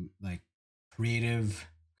into like creative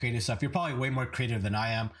stuff. You're probably way more creative than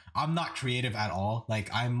I am. I'm not creative at all.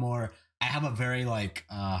 Like I have a very like,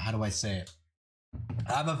 how do I say it?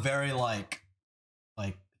 I have a very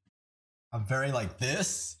I'm very like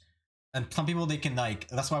this, and some people, they can like,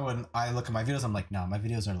 that's why when I look at my videos, I'm like, no, my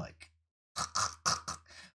videos are like,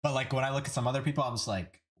 but like when I look at some other people, I'm just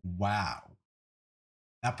like, wow,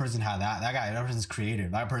 that person had that person's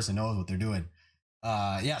creative, that person knows what they're doing.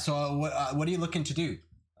 Yeah. So what are you looking to do?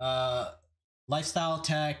 Lifestyle,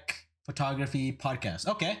 tech, photography, podcast.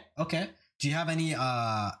 Okay. Do you have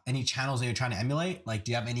any channels that you're trying to emulate? Like,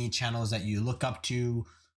 do you have any channels that you look up to,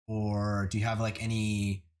 or do you have like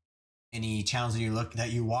any channels that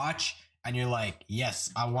you watch and you're like,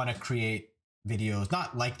 yes, I want to create videos,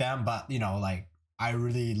 not like them, but like I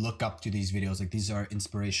really look up to these videos. Like these are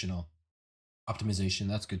inspirational. Optimization,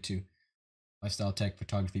 that's good too. Lifestyle, tech,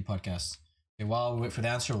 photography, podcasts. Okay, while we wait for the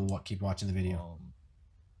answer, we'll keep watching the video.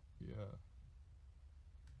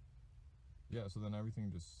 Yeah. So then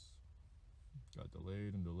everything just got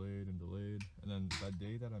delayed, and then that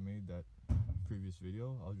day that I made that previous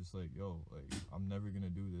video, I was just like, yo, like I'm never gonna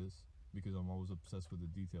do this because I'm always obsessed with the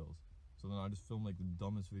details. So then I just filmed like the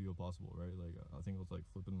dumbest video possible, right? Like I think I was like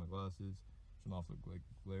flipping my glasses, showing off the like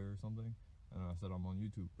glare or something, and I said I'm on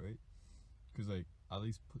YouTube, right? Cause like at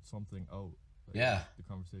least put something out. Like, Yeah. The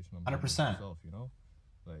conversation I'm 100%. having with myself, you know,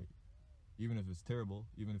 like even if it's terrible,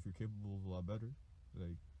 even if you're capable of a lot better,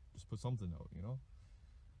 like just put something out, you know.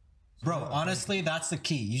 So, Bro, yeah, honestly, that's the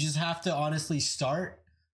key. You just have to honestly start.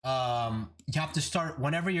 You have to start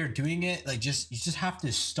whenever you're doing it. Like, you just have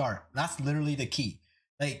to start. That's literally the key.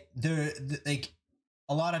 Like, like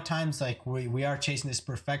a lot of times, like we are chasing this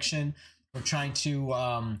perfection. We're trying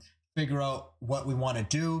to figure out what we want to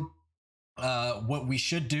do, what we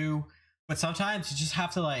should do. But sometimes you just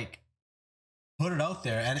have to like put it out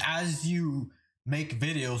there. And as you make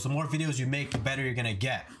videos, the more videos you make, the better you're gonna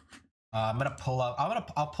get. I'm gonna pull up.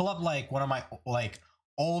 I'll pull up like one of my like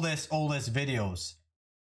oldest videos.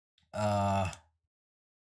 I've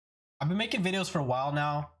been making videos for a while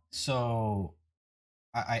now, so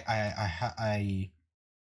I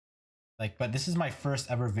like, but this is my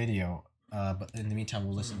first ever video. But in the meantime,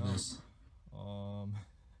 we'll listen to this.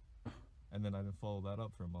 And then I didn't follow that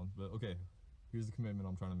up for a month. But okay, here's the commitment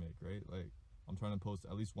I'm trying to make, right? Like I'm trying to post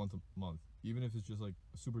at least once a month, even if it's just like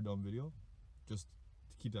a super dumb video, just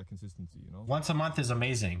to keep that consistency, you know. Once a month is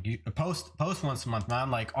amazing. You post once a month, man.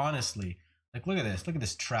 Like honestly, like look at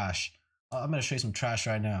this trash. I'm gonna show you some trash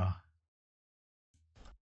right now.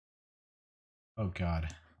 Oh god,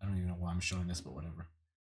 I don't even know why I'm showing this, but whatever.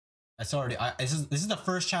 That's already. This is the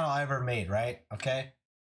first channel I ever made, right? Okay,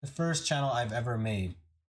 the first channel I've ever made,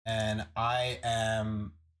 and I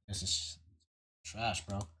am. This is trash,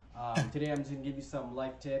 bro. Today I'm just gonna give you some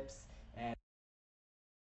life tips and.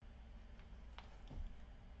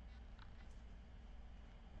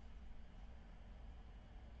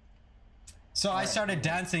 So I started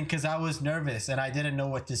dancing because I was nervous and I didn't know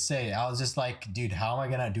what to say. I was just like, dude, how am I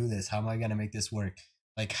gonna do this? How am I gonna make this work?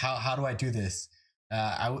 Like, how do I do this?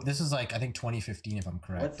 This was like I think 2015 if I'm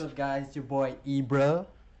correct. What's up, guys? It's your boy Ibra.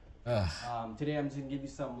 Ugh. Today I'm just gonna give you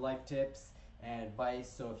some life tips and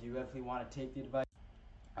advice. So if you definitely want to take the advice,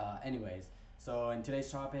 anyways. So in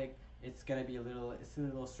today's topic, it's a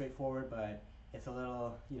little straightforward, but it's a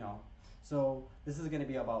little, you know. So this is gonna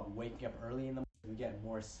be about waking up early in the morning to get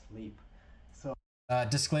more sleep. So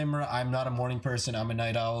Disclaimer: I'm not a morning person. I'm a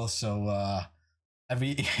night owl. So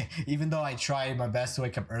even though I try my best to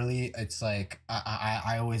wake up early, it's like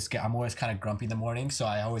I'm always kind of grumpy in the morning. So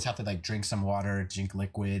I always have to like drink some water, drink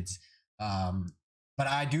liquids. But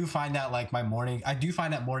I do find that like I do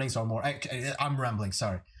find that mornings are more. I'm rambling.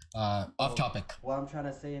 Sorry. Off topic. what I'm trying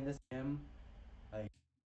to say in this like.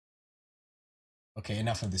 Okay,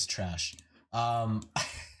 enough of this trash. All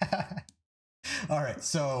right,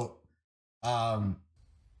 so Because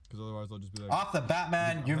otherwise I'll just be like. off the bat,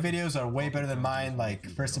 man, your videos are way better than mine. Like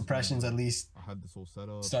first impressions, at least. I had this whole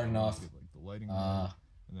setup. Starting off. Like the lighting. And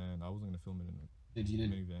then I wasn't gonna film it in a Dude, you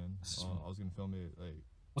did. minivan. I was gonna film it like.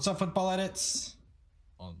 What's up, football edits?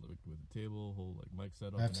 On like with the table, whole like mic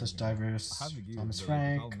setup. I have such diverse. I have the gear. Thomas but,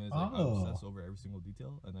 Frank. the problem is, like, I obsess over every single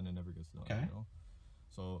detail, and then it never gets done. Okay. You know?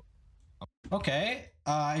 So. Okay.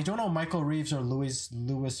 I don't know Michael Reeves or Louis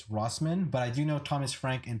Rossman, but I do know Thomas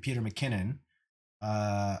Frank and Peter McKinnon.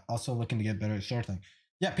 Also looking to get better at storytelling.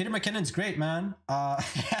 Yeah, Peter McKinnon's great, man.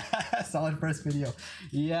 Solid first video.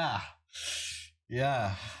 Yeah.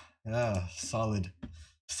 Solid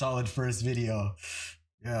first video.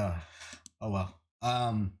 Yeah. Oh well.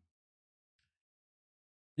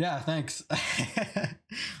 Yeah, thanks.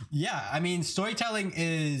 Yeah, I mean, storytelling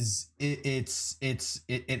is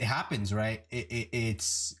it happens, right?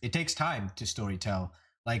 It takes time to storytell.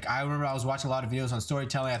 Like I remember I was watching a lot of videos on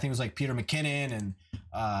storytelling. I think it was like Peter McKinnon and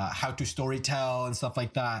how to storytell and stuff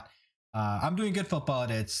like that. I'm doing good football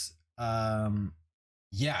edits.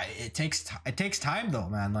 Yeah, it takes time though,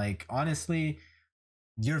 man. Like honestly,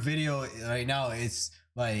 your video right now it's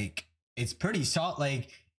like it's pretty solid.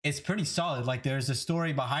 Like there's a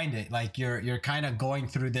story behind it. Like you're kind of going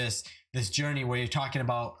through this journey where you're talking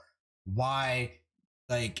about why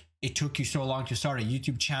like it took you so long to start a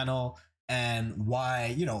YouTube channel and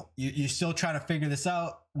why you're still trying to figure this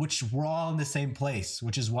out, which we're all in the same place,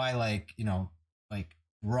 which is why like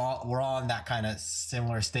we're all in that kind of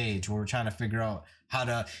similar stage where we're trying to figure out how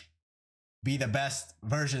to be the best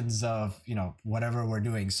versions of whatever we're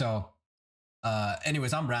doing. So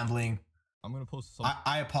anyways, I'm rambling. I'm gonna post something.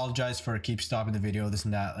 I apologize for keep stopping the video, this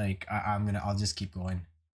and that. Like I'll just keep going.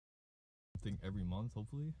 I think every month,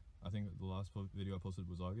 hopefully. I think the last video I posted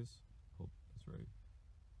was August. Hope that's right.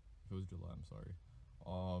 If it was July, I'm sorry.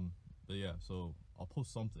 But yeah, so I'll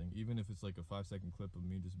post something, even if it's like a 5-second clip of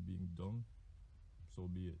me just being dumb. So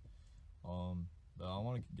be it. But I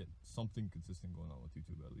want to get something consistent going on with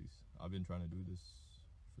YouTube at least. I've been trying to do this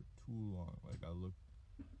for too long. Like I look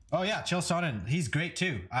Oh yeah, Chill Sonnen. He's great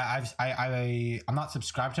too. I'm not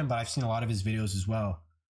subscribed to him, but I've seen a lot of his videos as well.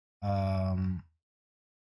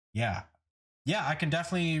 Yeah. Yeah, I can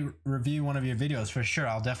definitely review one of your videos for sure.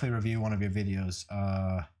 I'll definitely review one of your videos.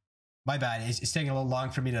 My bad. It's taking a little long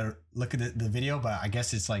for me to look at the video, but I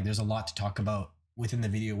guess it's like there's a lot to talk about within the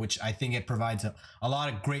video, which I think it provides a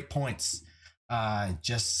lot of great points.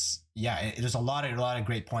 There's a lot of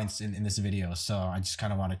great points in this video, so I just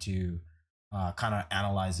kind of wanted to kind of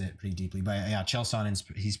analyze it pretty deeply. But yeah, Chell Sonnen,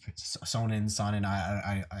 he's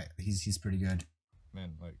pretty good.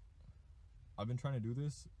 Man, like, I've been trying to do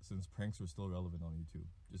this since pranks were still relevant on YouTube.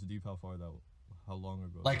 Just deep how long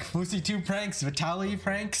ago. Like Fousey 2 pranks, Vitaly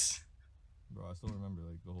pranks. Bro, I still remember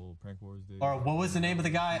like the whole prank wars day. Or what was the name of the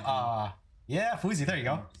guy? Yeah, Fousey. There you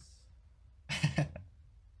go. And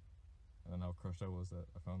then how crushed I was that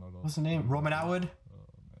I found out. What's the name? Roman Atwood. Oh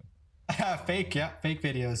man. Fake, yeah, fake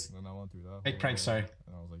videos. And then I went through that. Fake pranks, sorry.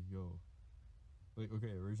 And I was like, yo, like,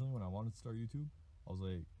 okay, originally when I wanted to start YouTube, I was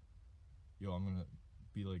like, yo, I'm gonna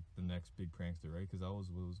be like the next big prankster, right? Because that was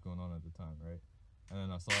what was going on at the time, right? And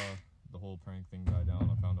then I saw the whole prank thing die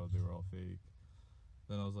down. I found out they were all fake.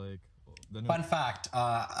 Then I was like, fun fact.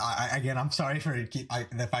 I'm sorry for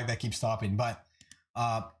the fact that keeps stopping, but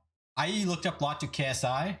I looked up a lot to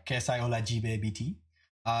KSI Olajibe BT,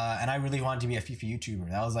 and I really wanted to be a FIFA YouTuber.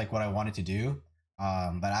 That was like what I wanted to do.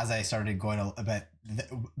 But as I started going a bit,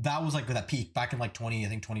 that was like that peak back in like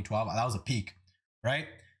 2012. That was a peak, right?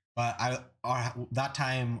 But that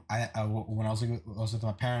time when I was with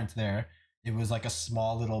my parents there, it was like a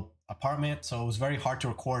small little apartment, so it was very hard to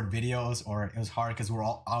record videos, or it was hard because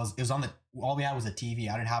all we had was a TV.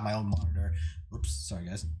 I didn't have my own monitor. Oops, sorry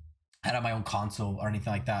guys. I didn't have my own console or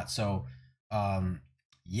anything like that. So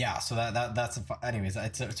yeah, so anyways,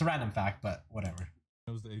 it's a random fact, but whatever.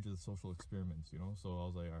 It was the age of the social experiments, you know. So I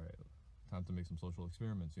was like, all right, time to make some social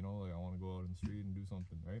experiments, you know. Like I want to go out in the street and do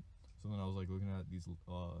something, right? So then I was like looking at these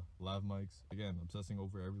lav mics again, obsessing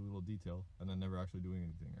over every little detail, and then never actually doing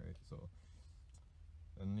anything, right? So.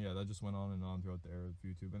 And yeah, that just went on and on throughout the era of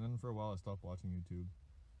YouTube. And then for a while, I stopped watching YouTube.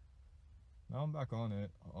 Now I'm back on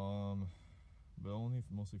it, but only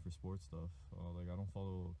mostly for sports stuff. Like I don't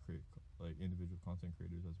follow like individual content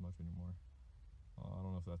creators as much anymore. I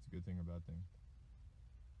don't know if that's a good thing or bad thing.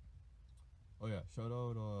 Oh yeah, shout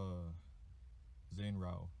out Zane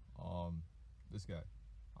Rao. This guy,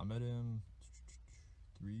 I met him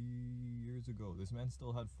 3 years ago. This man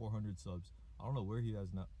still had 400 subs. I don't know where he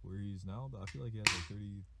is now, but I feel like he has like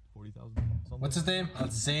 40,000 something. What's his name?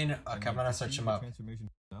 Zane. Okay, I'm gonna search him up. Transformation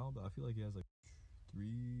now, but I feel like he has like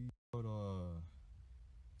Zane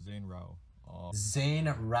Rao.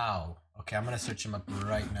 Zane Rao. Okay, I'm gonna search him up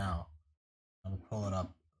right now. I'm gonna pull it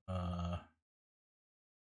up.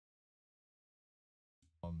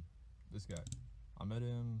 This guy, I met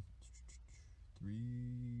him 3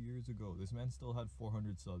 years ago. This man still had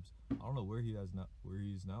 400 subs. I don't know where he is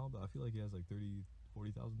now, but I feel like he has like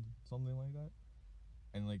 40,000 something like that.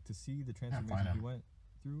 And like to see the transformation he went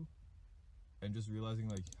through, and just realizing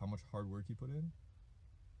like how much hard work he put in.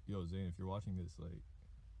 Yo, Zane, if you're watching this, like,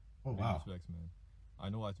 oh wow, respects, man. I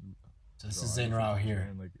know So this is Zane Rao here.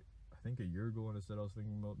 And like, I think a year ago when I said I was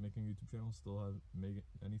thinking about making a YouTube channel, still haven't made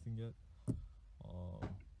anything yet.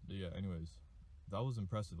 But yeah, anyways, that was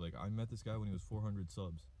impressive. Like, I met this guy when he was 400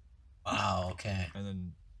 subs. Wow, okay. And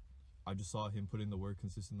then I just saw him put in the work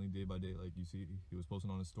consistently day by day. Like, you see, he was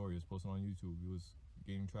posting on his story, he was posting on YouTube, he was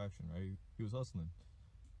gaining traction, right? He was hustling.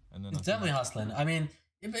 And then he's definitely hustling. I mean,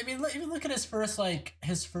 even look at his first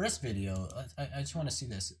video. I just want to see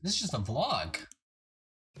this. This is just a vlog.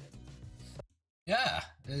 Yeah,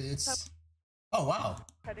 it's. Oh wow.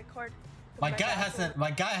 Credit card. My guy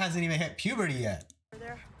hasn't even hit puberty yet.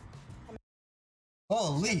 There.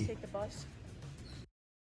 Holy. Take the bus.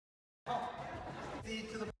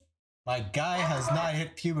 My guy has not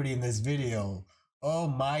hit puberty in this video. Oh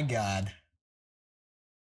my god.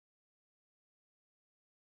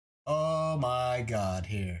 Oh my god,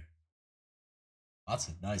 here. That's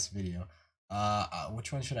a nice video.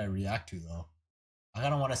 Which one should I react to though? I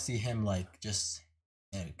kind of want to see him like just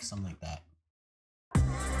something like that.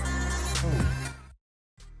 Oh.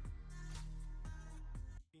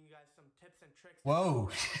 Whoa.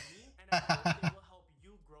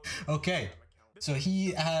 Okay, so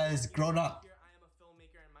he has grown up. I am a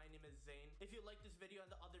filmmaker and my name is Zane. If you like this video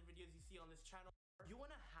and the other videos you see on this channel, you want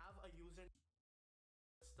to have a user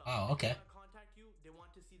stuff. Oh, okay. They want to contact you, they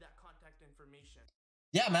want to see that contact information.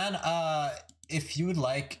 Yeah, man. If you would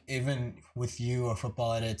like, even with you or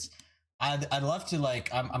football edits, I'd love to like.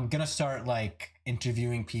 I'm gonna start like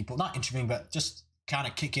interviewing people, not interviewing, but just kind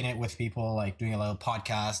of kicking it with people, like doing a little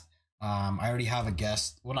podcast. I already have a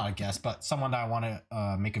guest, well, not a guest, but someone that I want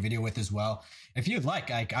to make a video with as well. If you'd like,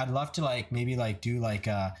 I'd love to like maybe like do like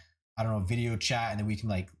a, I don't know, video chat, and then we can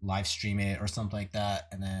like live stream it or something like that,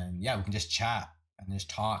 and then yeah, we can just chat and just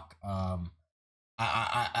talk.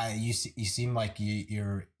 You seem like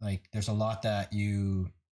you're like there's a lot that you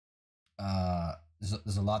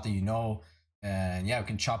there's a lot that you know, and yeah, we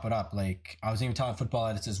can chop it up. Like I was even telling football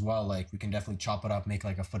edits as well, like we can definitely chop it up, make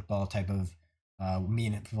like a football type of me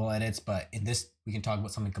and football edits, but in this we can talk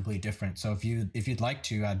about something completely different. So if you'd like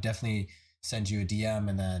to, I'd definitely send you a DM,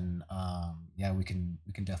 and then yeah, we can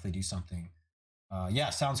definitely do something.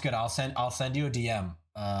 Yeah, sounds good. I'll send you a DM.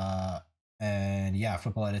 And yeah,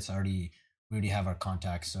 football edits we already have our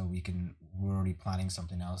contacts, so we're already planning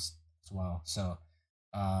something else as well. So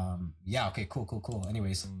yeah, okay, cool.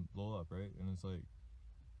 Anyways, blow up, right? And it's like,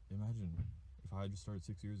 imagine if I just started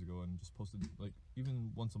 6 years ago and just posted like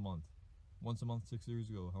even once a month 6 years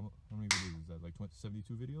ago. How many videos is that? Like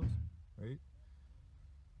 72 videos, right?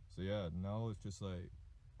 So yeah, now it's just like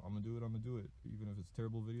I'm gonna do it even if it's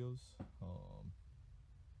terrible videos.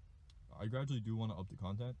 I gradually do want to up the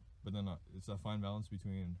content, but then it's that fine balance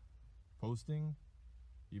between posting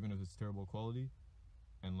even if it's terrible quality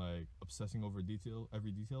and like obsessing over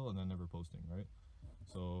every detail, and then never posting, right?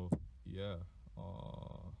 So yeah,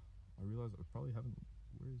 I realized I probably haven't,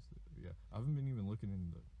 yeah, I haven't been even looking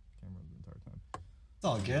in the camera the entire time. it's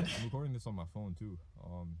all good. I'm recording this on my phone too,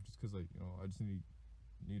 just because, like, you know, I just need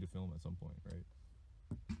to film at some point, right?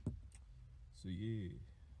 So yeah,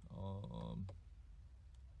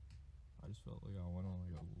 I just felt like I went on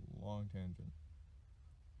like a long tangent.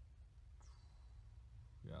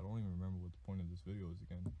 Yeah, I don't even remember what the point of this video is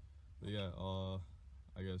again. But yeah,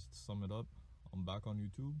 I guess to sum it up, I'm back on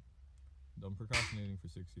YouTube. Done procrastinating for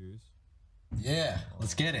 6 years. Yeah,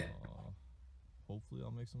 let's get it. Hopefully I'll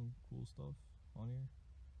make some cool stuff on here.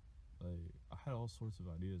 Like, I had all sorts of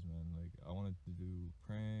ideas, man. Like, I wanted to do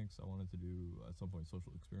pranks. I wanted to do, at some point,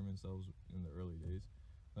 social experiments. That was in the early days.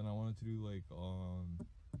 Then I wanted to do, like,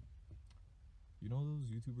 you know those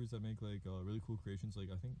YouTubers that make, like, really cool creations? Like,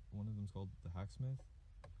 I think one of them's called The Hacksmith.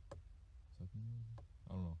 Is that the name?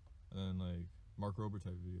 I don't know. And then, like, Mark Rober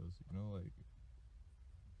type videos, you know? Like,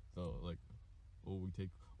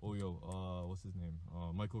 what's his name?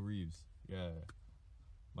 Michael Reeves. Yeah.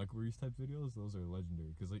 Michael Reeves type videos, those are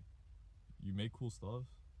legendary. Because, like, you make cool stuff,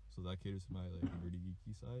 so that caters to my, like, nerdy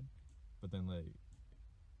geeky side. But then, like,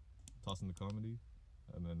 toss in the comedy,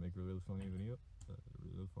 and then make a really funny video.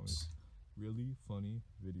 Really funny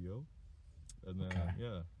video. And then,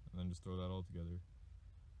 yeah, and then just throw that all together.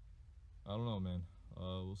 I don't know, man.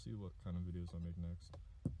 We'll see what kind of videos I make next.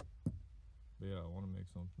 But yeah, I want to make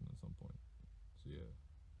something at some point. So yeah.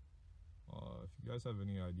 If you guys have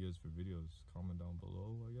any ideas for videos, comment down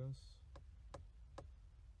below, I guess.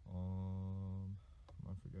 Am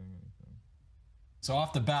I forgetting anything? So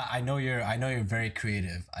off the bat, I know you're very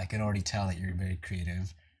creative. I can already tell that you're very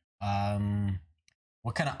creative.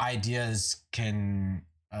 What kind of ideas can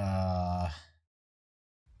let's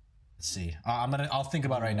see. I'll think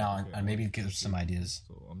about it right now, and maybe give some ideas.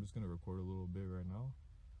 So I'm just gonna record a little bit right now.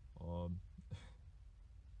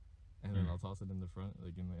 And then I'll toss it in the front,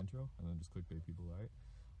 like in the intro, and then just clickbait people, alright?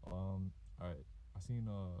 Alright. I seen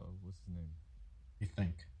what's his name? You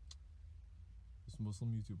think? This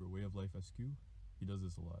Muslim YouTuber, Way of Life SQ. He does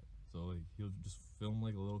this a lot. So like he'll just film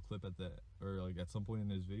like a little clip at some point in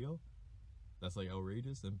his video that's like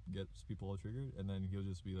outrageous and gets people all triggered, and then he'll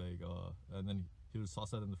just be like and then he'll just toss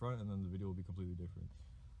that in the front, and then the video will be completely different.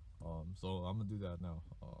 So I'm gonna do that now.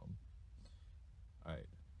 Alright.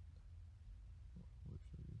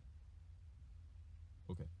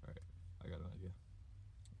 Okay, alright. I got an idea.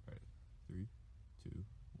 Alright. 3, 2,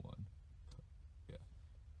 1. Cut. Yeah.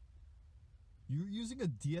 You're using a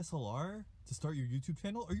DSLR to start your YouTube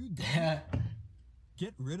channel? Are you dumb?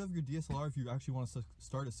 Get rid of your DSLR if you actually want to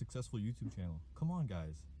start a successful YouTube channel. Come on,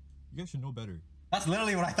 guys. You guys should know better. That's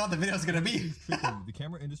literally what I thought the video was gonna be. The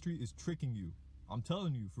camera industry is tricking you. I'm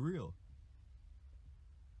telling you, for real.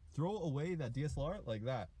 Throw away that DSLR like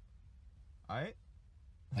that. Alright?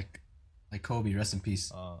 Like Kobe, rest in peace.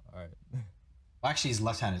 Alright. Well, actually, he's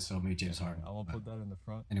left-handed, so maybe James Harden. I won't put that in the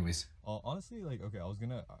front. Anyways. Honestly, like, okay,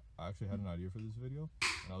 I actually had an idea for this video,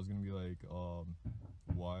 and I was gonna be like,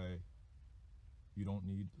 why you don't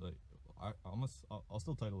need, like, I'll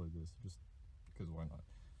still title it this, just because why not?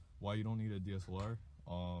 Why you don't need a DSLR,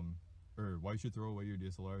 or why you should throw away your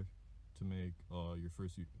DSLR to make to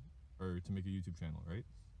make a YouTube channel, right?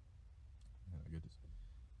 Yeah, I get this.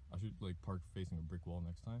 I should like park facing a brick wall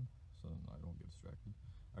next time, so I don't get distracted.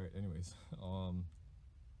 All right. Anyways,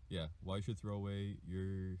 yeah. Why you should throw away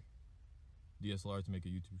your DSLR to make a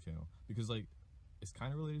YouTube channel, because like it's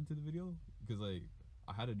kind of related to the video, because like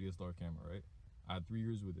I had a DSLR camera, right? I had 3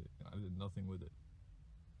 years with it and I did nothing with it.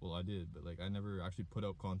 Well, I did, but like I never actually put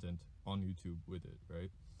out content on YouTube with it,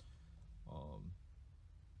 right?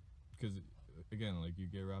 Because again, like you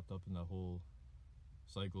get wrapped up in that whole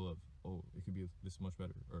cycle of, oh, it could be this much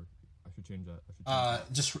better, or I should change that. I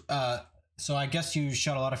should change that. So I guess you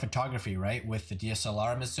shot a lot of photography, right, with the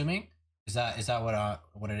DSLR, I'm assuming. Is that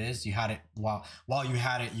what it is? You had it while you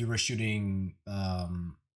had it, you were shooting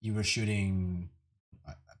brain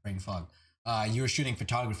fog. You were shooting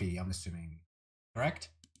photography, I'm assuming, correct?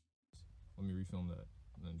 Let me refilm that,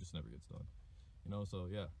 and then it just never gets done. You know, so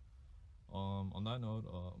yeah. On that note,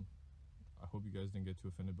 I hope you guys didn't get too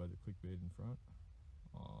offended by the clickbait in front.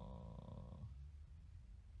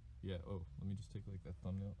 Yeah. Oh, let me just take like that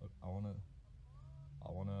thumbnail. I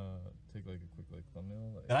wanna take like a quick like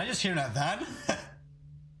thumbnail. Like, did I just hear that then?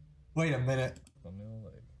 Wait a minute. Thumbnail,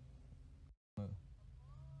 like.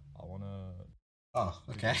 I wanna. Oh,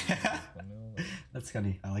 okay. Thumbnail, like, that's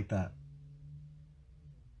funny. I like that.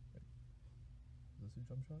 is this a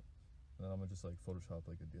jump shot? And then I'm gonna just like Photoshop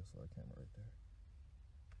like a DSLR camera right there.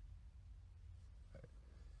 Alright.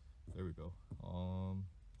 There we go. I'll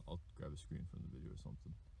grab a screen from the video or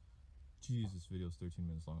something. Jeez, this video is 13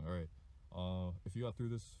 minutes long. Alright. If you got through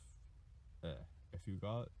this, if you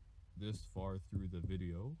got this far through the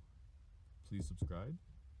video, please subscribe.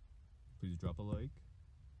 Please drop a like.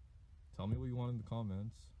 Tell me what you want in the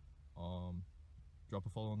comments. Drop a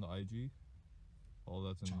follow on the IG. All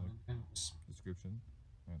that's in the description.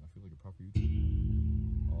 Man, I feel like a proper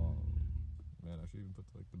YouTuber. Man, I should even put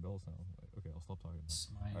like the bell sound. Like, okay, I'll stop talking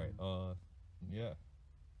now. Alright, yeah.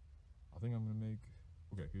 I think I'm gonna make.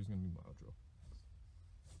 Okay, here's gonna be my outro.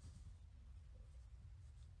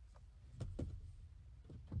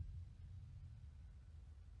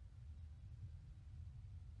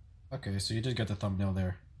 Okay, so you did get the thumbnail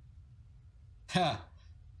there. Ha!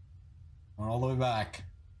 Went all the way back.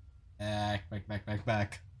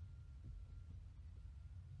 Back.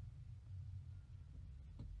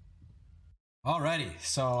 Alrighty,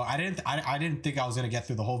 so I didn't think I was gonna get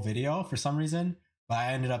through the whole video for some reason, but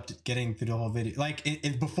I ended up getting through the whole video. Like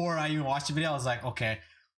before I even watched the video, I was like, okay,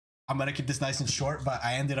 I'm gonna keep this nice and short, but it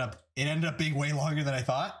ended up being way longer than I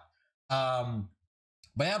thought. But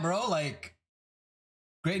yeah, bro, like,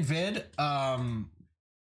 great vid.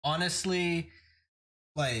 Honestly,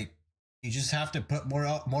 like, you just have to put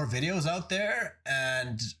more videos out there,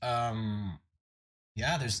 and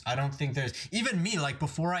yeah, I don't think there's even me, like,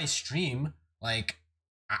 before I stream, like,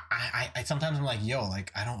 I sometimes I'm like, yo,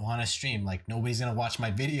 like, I don't want to stream, like, nobody's gonna watch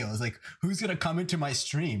my videos, like, who's gonna come into my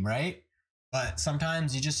stream, right? But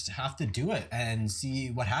sometimes you just have to do it and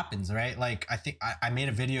see what happens, right? Like, I think I made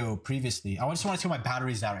a video previously. I just want to see my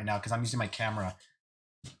batteries out right now because I'm using my camera.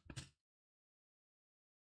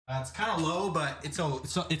 It's kind of low, but it's all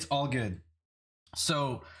good.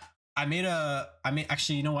 So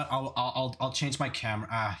actually, you know what? I'll change my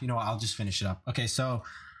camera. You know what? I'll just finish it up. Okay, so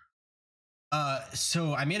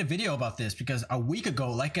I made a video about this because a week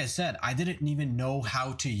ago, like I said, I didn't even know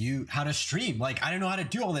how to stream. Like, I didn't know how to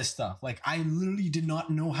do all this stuff. Like, I literally did not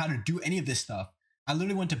know how to do any of this stuff. I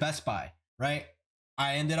literally went to Best Buy, right?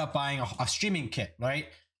 I ended up buying a streaming kit, right?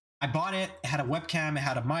 I bought it. It had a webcam. It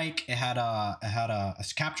had a mic. It had a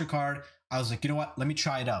capture card. I was like, you know what? Let me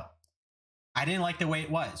try it out. I didn't like the way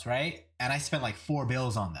it was, right? And I spent like $4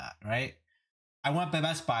 bills on that, right? I went to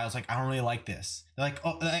Best Buy. I was like, I don't really like this. They're like,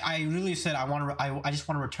 oh, I really said I just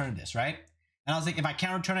want to return this, right? And I was like, if I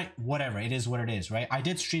can't return it, whatever. It is what it is, right? I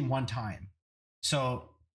did stream one time.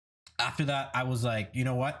 So after that, I was like, you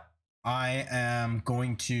know what? I am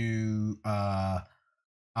going to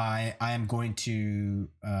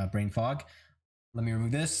brain fog. Let me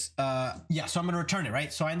remove this. Yeah, so I'm gonna return it,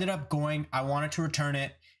 right? So I ended up going. I wanted to return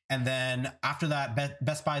it, and then after that,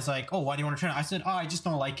 Best Buy's like, oh, why do you want to return it? I said, oh, I just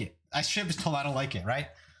don't like it. I should have told I don't like it, right?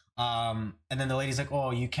 And then the lady's like, oh,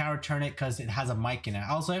 you can't return it because it has a mic in it.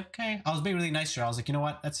 I was like, okay. I was being really nice to her. I was like, you know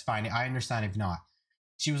what? That's fine. I understand if not.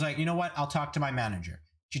 She was like, you know what? I'll talk to my manager.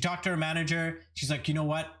 She talked to her manager. She's like, you know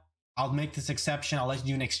what? I'll make this exception. I'll let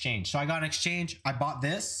you do an exchange. So I got an exchange. I bought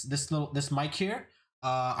this mic here.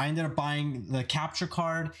 I ended up buying the capture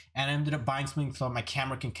card, and I ended up buying something so my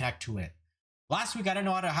camera can connect to it. Last week, I didn't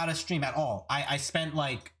know how to stream at all. I spent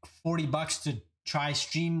like $40 to try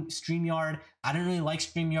StreamYard. I didn't really like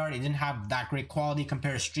StreamYard. It didn't have that great quality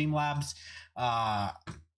compared to Streamlabs.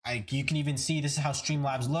 You can even see this is how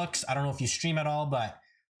Streamlabs looks. I don't know if you stream at all, but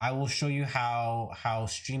I will show you how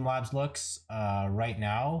Streamlabs looks right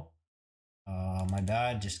now. My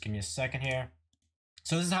bad. Just give me a second here.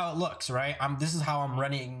 So this is how it looks, right? This is how I'm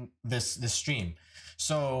running this stream.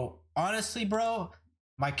 So honestly, bro,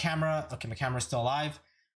 my camera's still alive.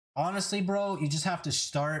 Honestly, bro, you just have to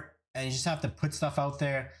start and you just have to put stuff out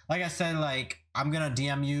there. Like I said, like I'm gonna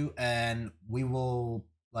DM you and we will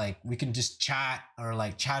we can just chat or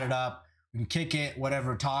like chat it up. We can kick it,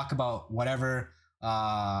 whatever, talk about whatever.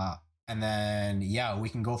 And then yeah, we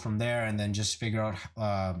can go from there and then just figure out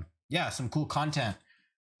yeah, some cool content.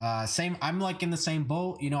 I'm like in the same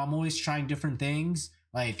boat, you know. I'm always trying different things.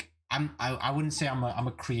 Like I wouldn't say I'm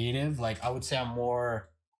a creative. Like I would say I'm more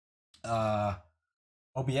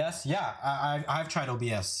OBS. Yeah, I've tried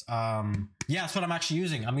OBS. Yeah, that's what I'm actually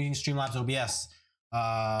using. I'm using Streamlabs OBS.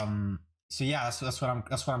 So yeah, that's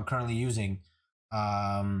what I'm currently using.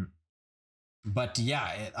 But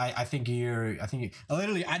yeah, I think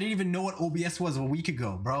literally I didn't even know what OBS was a week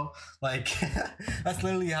ago, bro. Like that's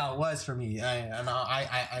literally how it was for me.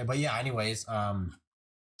 But yeah, anyways,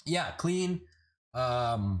 yeah, clean,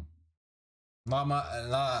 yeah.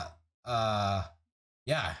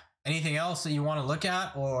 Anything else that you want to look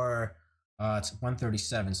at, or it's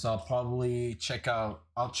 1:37, so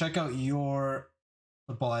I'll check out your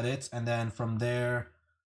football edits, and then from there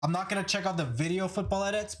I'm not gonna check out the video football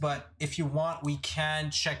edits, but if you want, we can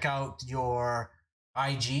check out your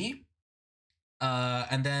IG.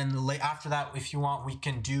 And then after that, if you want, we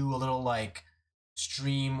can do a little like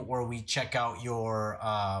stream where we check out your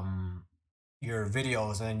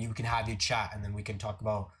videos, and you can have you chat, and then we can talk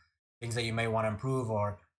about things that you may want to improve,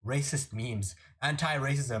 or racist memes,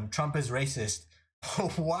 anti-racism, Trump is racist.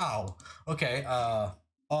 Oh wow. Okay. Oh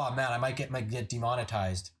man, I might get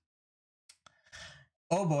demonetized.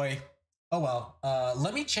 Oh boy. Oh well.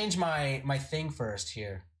 Let me change my thing first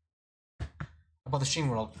here. About the stream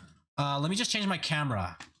world. Let me just change my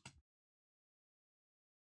camera.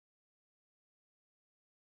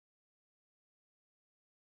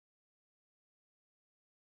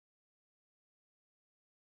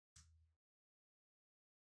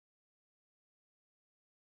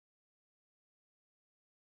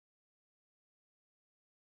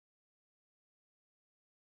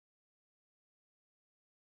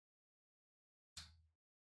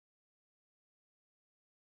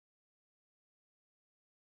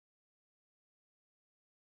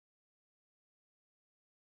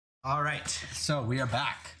 All right, so we are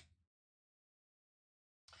back.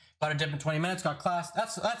 Got a dip in 20 minutes. Got class.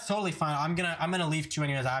 That's totally fine. I'm gonna leave too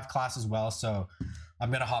anyways. I have class as well, so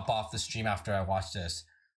I'm gonna hop off the stream after I watch this.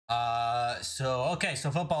 So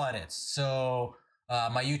football edits. So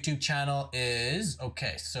my YouTube channel is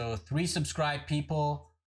okay. So 3 subscribed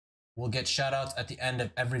people will get shout outs at the end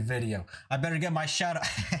of every video. I better get my shout out.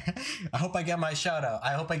 I hope I get my shout out.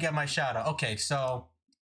 Okay, so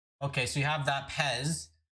you have that Pez.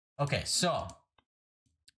 Okay, so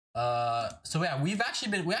yeah, we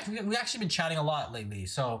actually been chatting a lot lately.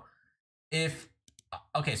 So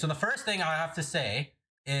so the first thing I have to say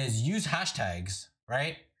is use hashtags,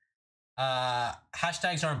 right?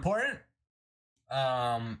 Hashtags are important.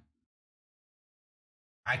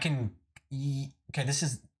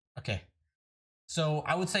 So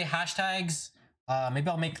I would say hashtags.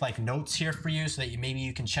 Maybe I'll make like notes here for you so that maybe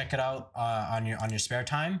you can check it out on your spare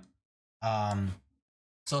time.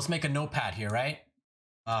 So let's make a notepad here, right?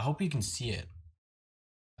 Hope you can see it.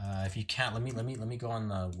 If you can't, let me go on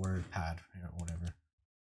the word pad or whatever.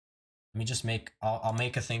 Let me just I'll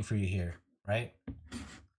make a thing for you here, right?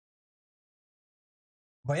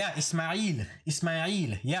 But yeah, Ismail,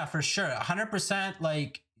 yeah, for sure, 100%.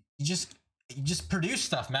 Like you just produce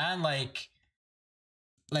stuff, man. Like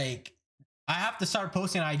I have to start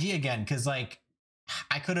posting on IG again, because like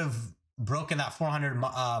I could have broken that 400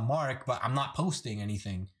 mark, but I'm not posting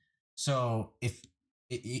anything. So if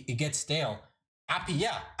it gets stale. Appy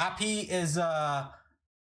is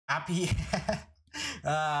Appy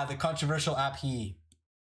the controversial Appy.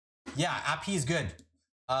 Yeah, Appy is good.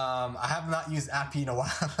 I have not used Appy in a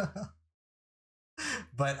while.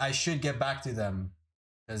 But I should get back to them,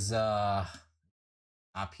 because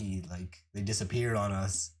Appy, like, they disappeared on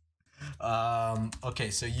us.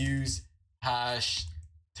 Okay, so use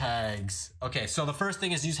hashtags. Okay, so the first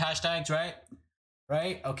thing is use hashtags, right?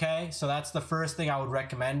 Right? Okay, so that's the first thing I would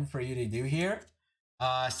recommend for you to do here.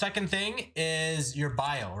 Second thing is your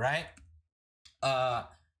bio, right?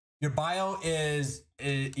 Your bio so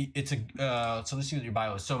let's see what your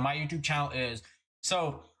bio is. So my YouTube channel is,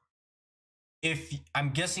 so if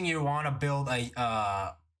I'm guessing you want to build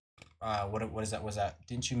a what is that? Was that,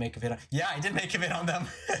 didn't you make a video? Yeah, I did make a video on them.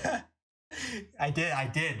 I did.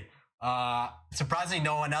 Surprisingly,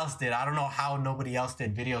 no one else did. I don't know how nobody else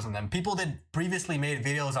did videos on them. People did previously made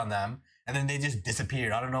videos on them, and then they just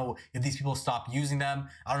disappeared. I don't know if these people stopped using them.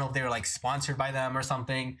 I don't know if they were like sponsored by them or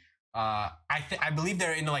something. I believe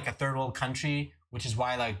they're in like a third world country, which is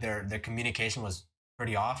why like their communication was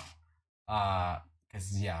pretty off.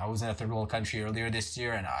 Because yeah, I was in a third world country earlier this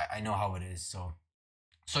year, and I know how it is. So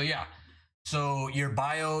yeah. So your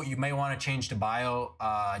bio, you may want to change the bio.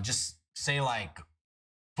 Just say like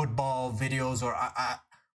football videos, or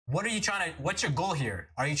what are you trying to? What's your goal here?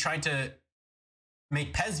 Are you trying to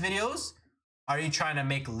make PES videos? Are you trying to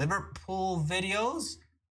make Liverpool videos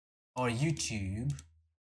or YouTube?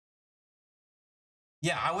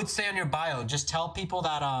 Yeah, I would say on your bio, just tell people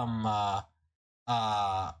that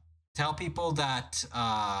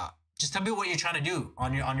just tell me what you're trying to do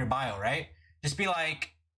on your bio, right? Just be like,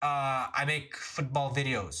 I make football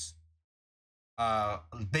videos.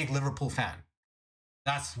 Big Liverpool fan.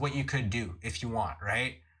 That's what you could do if you want,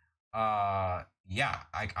 right? Yeah,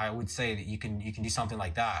 I would say that you can do something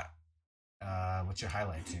like that. What's your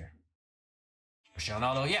highlights here? Cristiano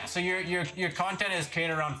Ronaldo. Yeah, so your content is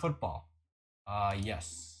created around football.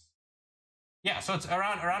 Yes. Yeah, so it's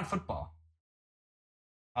around football.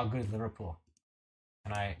 How good is Liverpool?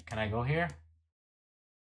 Can I go here?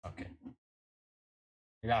 Okay.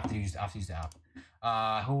 You have to use the app.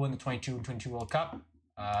 Who won the 22 World Cup?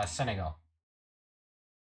 Senegal.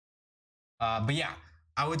 But yeah,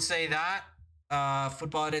 I would say that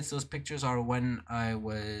football edits, those pictures are when I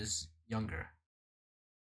was younger.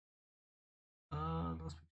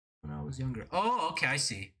 Those pictures when I was younger. Oh, okay, I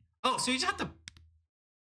see. Oh, so you just have to.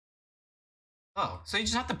 Oh, so you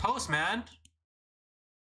just have to post, man.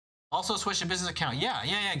 Also, switch to business account. Yeah,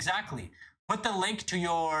 exactly. Put the link to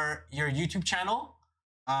your YouTube channel.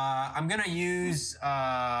 I'm gonna use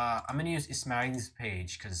Ismail's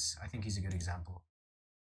page because I think he's a good example.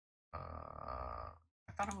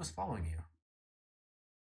 I thought I was following you.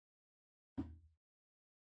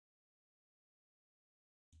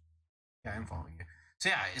 Yeah, I'm following you. So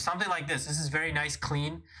yeah, it's something like this. This is very nice,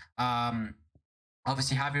 clean.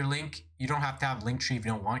 Obviously have your link. You don't have to have Linktree if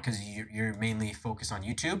you don't want, because you're mainly focused on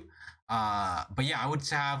YouTube. But yeah, I would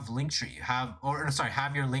have Linktree.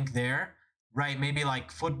 Have your link there, right? Maybe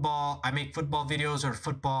like football. I make football videos or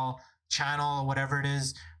football channel, whatever it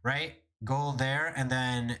is, right? Go there, and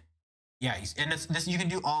then yeah, and this you can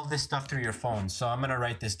do all of this stuff through your phone. So I'm gonna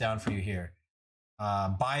write this down for you here.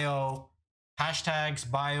 Bio, hashtags,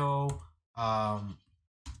 bio,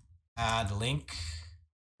 add link,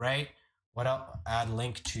 right? What else? Add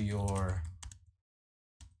link to your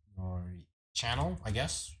channel, I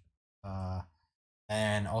guess.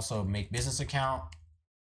 And also make business account.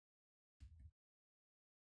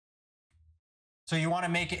 So you want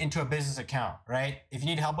to make it into a business account, right? If you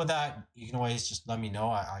need help with that, you can always just let me know.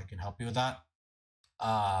 I can help you with that.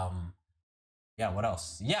 Yeah, what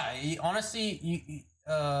else? Yeah, honestly,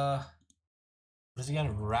 what is it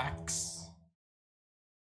again? Rax.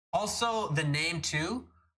 Also, the name too.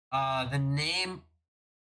 The name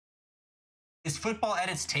is Football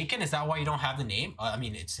Edits taken? Is that why you don't have the name? I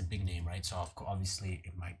mean, it's a big name, right? So obviously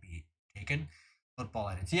it might be taken. Football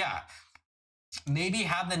Edits, yeah. Maybe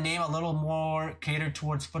have the name a little more catered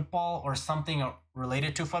towards football or something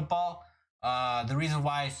related to football. The reason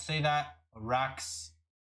why I say that, Rax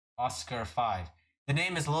Oscar 5. The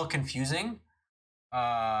name is a little confusing,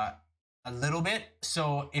 a little bit.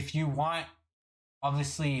 So if you want,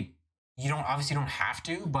 obviously you don't have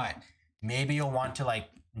to, but maybe you'll want to like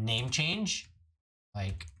name change.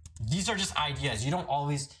 Like, these are just ideas. You don't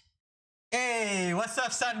always. Hey, what's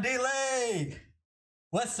up, Sandile?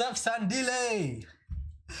 What's up, Sandile?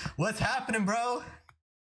 What's happening, bro?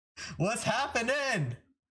 What's happening?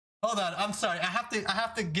 Hold on, I'm sorry. I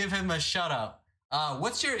have to give him a shout out.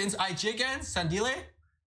 What's your IG again, Sandile?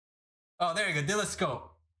 Oh, there you go, Diloscope.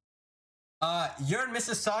 You're in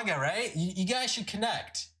Mississauga, right? You guys should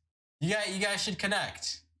connect. You guys should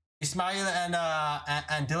connect. Ismail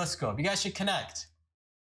and Diloscope. You guys should connect.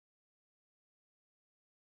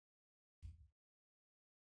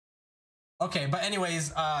 Okay, but anyways,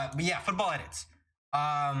 but yeah, Football Edits.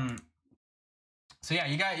 So yeah,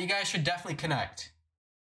 you guys should definitely connect.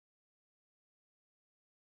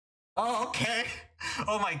 Oh, okay.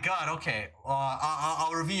 Oh my God. Okay.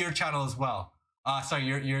 I'll review your channel as well. Sorry,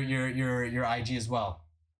 your IG as well.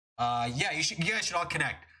 Yeah, you guys should all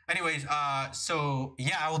connect. Anyways, so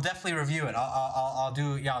yeah, I will definitely review it. I'll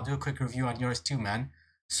do a quick review on yours too, man.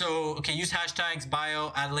 So okay, use hashtags,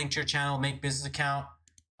 bio, add a link to your channel, make business account.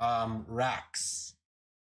 Rax.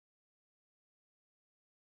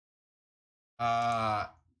 Yeah,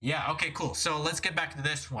 okay, cool. So let's get back to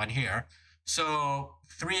this one here. So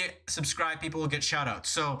 3 subscribed people will get shout outs.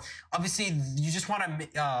 So obviously you just want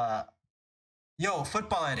to, yo,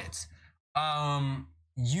 Football Edits. You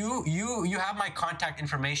have my contact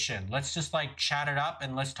information. Let's just like chat it up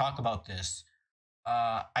and let's talk about this.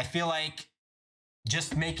 I feel like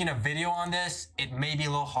just making a video on this, it may be a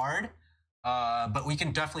little hard, but we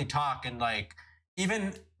can definitely talk, and like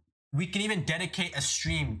even we can even dedicate a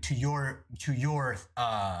stream to your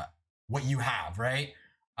what you have, right?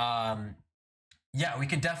 Yeah, we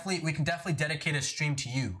can definitely dedicate a stream to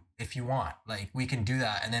you if you want. Like we can do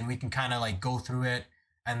that, and then we can kind of like go through it,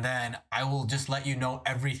 and then I will just let you know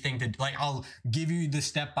everything to like I'll give you the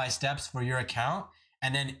step by steps for your account,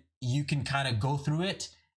 and then you can kind of go through it,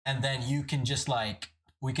 and then you can just like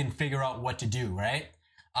we can figure out what to do, right?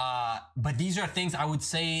 But these are things I would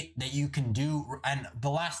say that you can do. And the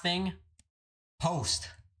last thing, post,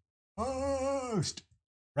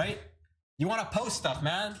 right? You want to post stuff,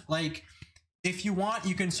 man. Like if you want,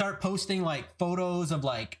 you can start posting like photos of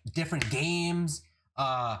like different games.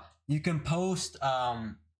 You can post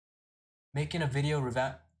making a video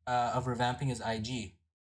of revamping his IG.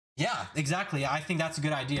 Yeah, exactly. I think that's a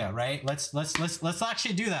good idea, right? Let's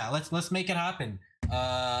actually do that. Let's make it happen.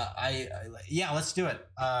 Yeah, let's do it.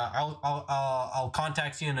 I'll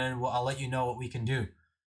contact you, and then I'll let you know what we can do,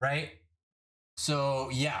 right? So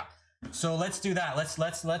yeah, so let's do that. Let's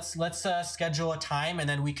schedule a time, and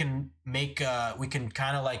then we can make we can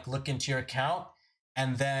kind of like look into your account,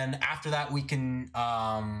 and then after that we can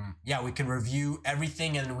yeah, we can review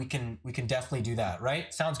everything, and we can definitely do that,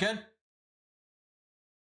 right? Sounds good.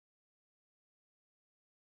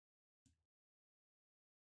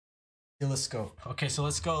 Telescope. Okay, so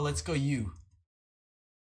let's go you.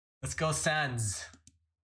 Let's go Sans.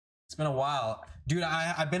 It's been a while. Dude,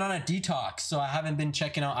 I've been on a detox, so I haven't been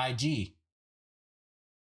checking out IG.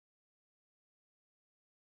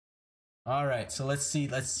 All right, so let's see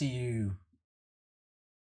you.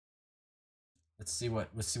 Let's see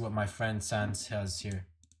what my friend Sans has here.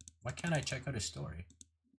 Why can't I check out his story?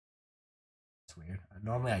 It's weird.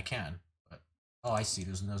 Normally I can, but oh, I see.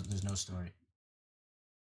 There's no story.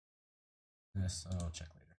 This I'll check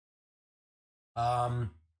later.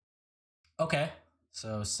 Okay.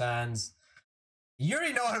 So Sans, you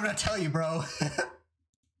already know what I'm gonna tell you, bro.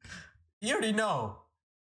 You already know.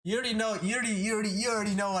 You already know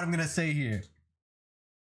what I'm gonna say here.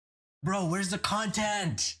 Bro, where's the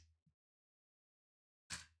content?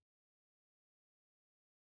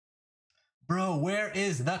 Bro, where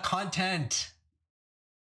is the content?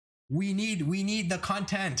 We need the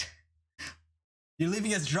content. You're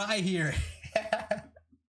leaving us dry here.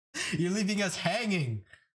 You're leaving us hanging.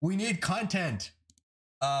 We need content.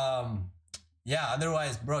 Yeah,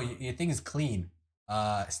 otherwise, bro, your thing is clean.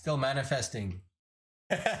 Still manifesting.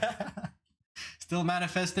 Still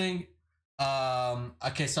manifesting.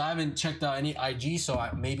 Okay, so I haven't checked out any IG, so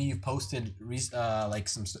maybe you've posted like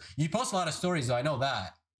some. You post a lot of stories, though. I know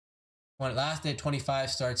that. When last day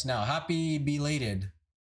 25 starts now. Happy belated.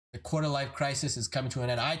 The quarter life crisis is coming to an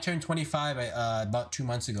end. I turned 25 about 2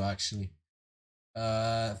 months ago, actually.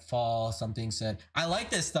 Fall something said. I like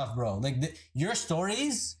this stuff, bro. Like your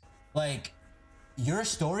stories, like your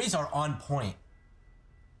stories are on point.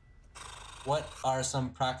 What are some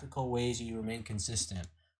practical ways you remain consistent?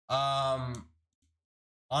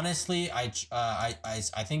 Honestly, I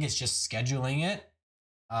think it's just scheduling it.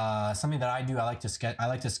 Something that I do, I like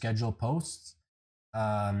to schedule posts.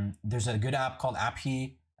 There's a good app called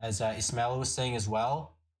Appy, as Ismail was saying as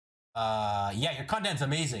well. Yeah, your content's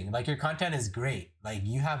amazing. Like your content is great. Like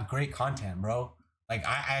you have great content, bro. Like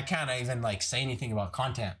I can't even like say anything about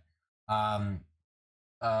content. Yeah.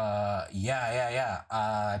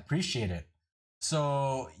 I appreciate it.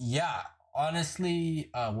 So yeah, honestly,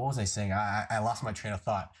 what was I saying? I lost my train of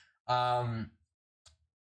thought.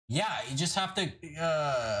 Yeah, you just have to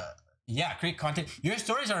yeah, create content. Your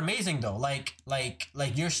stories are amazing though. Like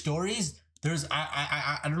your stories, there's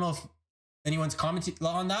I don't know if anyone's commented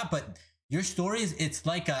on that, but your stories, it's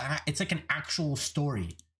like an actual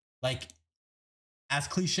story. Like as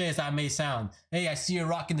cliche as that may sound. Hey, I see you're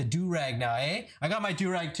rocking the do-rag now, eh? I got my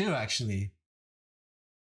do-rag too, actually.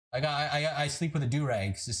 I sleep with a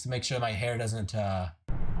do-rag just to make sure my hair doesn't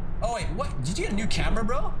Oh wait, what? Did you get a new camera,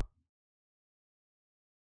 bro?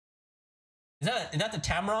 Is that the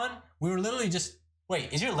Tamron? We were literally just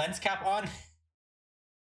wait, is your lens cap on?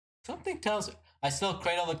 Something tells I still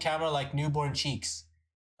cradle the camera like newborn cheeks.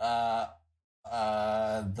 The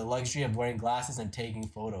luxury of wearing glasses and taking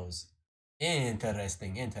photos.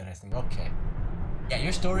 Interesting. Okay. Yeah,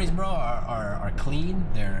 your stories, bro, are clean.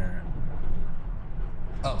 They're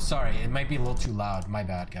oh, sorry, it might be a little too loud. My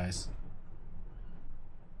bad, guys.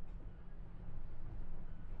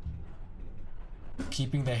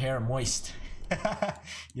 Keeping the hair moist.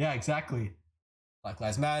 Yeah, exactly. Black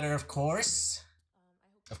Lives Matter, of course.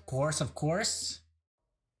 Of course, of course.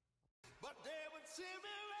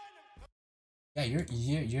 Yeah,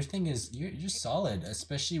 your thing is you're solid,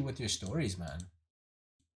 especially with your stories, man.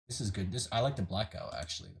 This is good. I like the blackout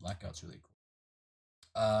actually. The blackout's really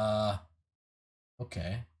cool.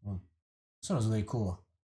 Okay. Well, this one was really cool.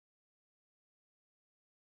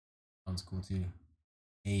 Sounds cool too.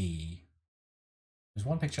 Hey. There's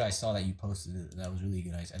one picture I saw that you posted that was really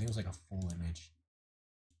good. I think it was like a full image.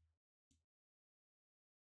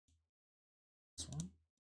 This one?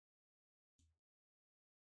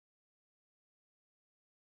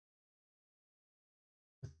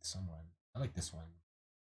 With someone. I like this one.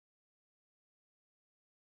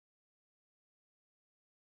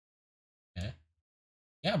 Okay.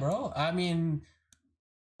 Yeah, bro. I mean,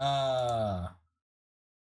 yeah,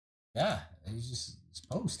 you just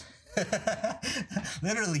post.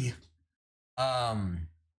 Literally.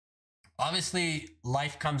 Obviously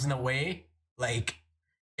life comes in a way. Like,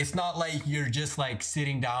 it's not like you're just like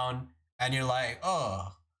sitting down and you're like,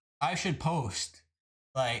 oh, I should post.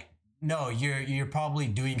 Like, no, you're probably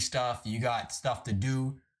doing stuff. You got stuff to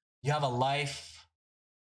do. You have a life.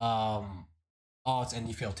 Oh, it's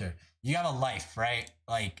ND filter. You have a life, right?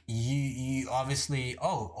 Like you obviously.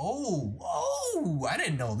 Oh! I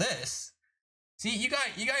didn't know this. See, you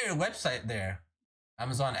got your website there.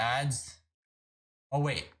 Amazon ads. Oh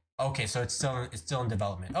wait. Okay, so it's still in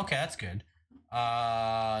development. Okay, that's good.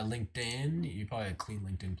 LinkedIn. You probably have a clean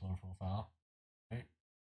LinkedIn profile, right?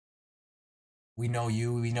 We know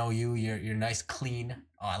you. You're nice, clean.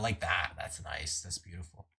 Oh, I like that. That's nice. That's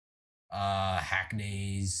beautiful.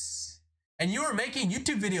 Hackneys. And you were making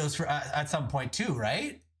YouTube videos at some point too,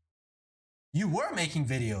 right? You were making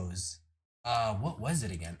videos. What was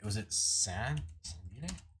it again? Was it San?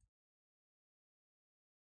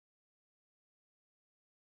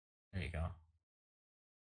 There you go.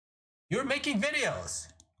 You were making videos.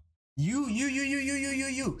 You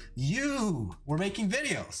were making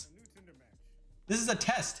videos. This is a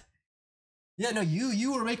test. Yeah, no,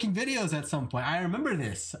 you were making videos at some point. I remember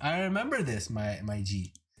this. My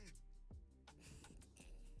G.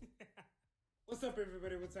 What's up,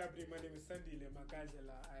 everybody? What's happening? My name is Sandile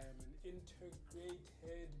Magajela. I am an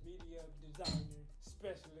integrated media designer,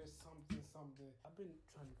 specialist, something. I've been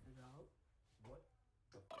trying to figure out what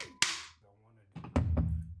the fuck I want to do.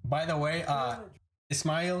 By the way,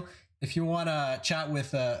 Ismail, if you want to chat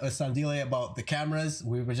with Sandile about the cameras,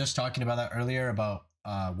 we were just talking about that earlier about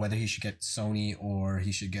whether he should get Sony or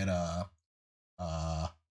he should get a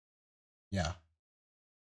yeah.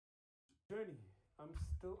 Journey. I'm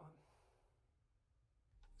still on.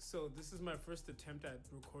 So this is my first attempt at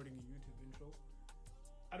recording a YouTube intro.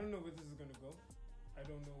 I don't know where this is gonna go. I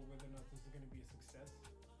don't know whether or not this is gonna be a success.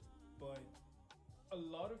 But a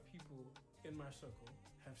lot of people in my circle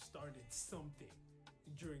have started something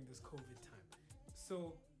during this COVID time.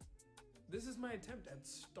 So this is my attempt at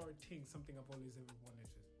starting something I've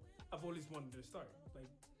always wanted to start. Like,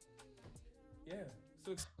 yeah.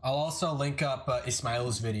 So I'll also link up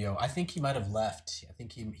Ismail's video. I think he might have left. I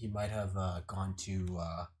think he might have gone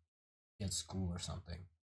to at school or something.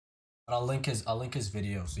 But I'll link his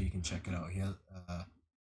video so you can check it out. He has,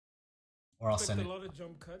 or I'll send it. A lot of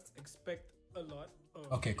jump cuts. Expect a lot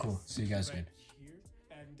of. Okay, cool. See you guys right good. Here.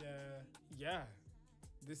 And yeah,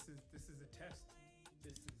 this is a test.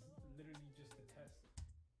 This is literally just a test.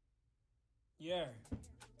 Yeah.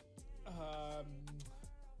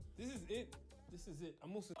 This is it. This is it.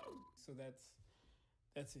 I'm also so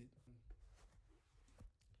that's it.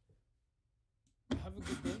 Have a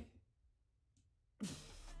good day.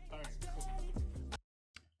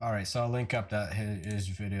 All right, so I'll link up that his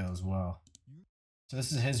video as well. So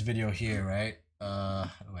this is his video here, right? How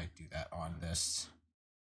do I do that on this?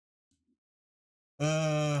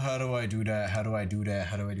 How do I do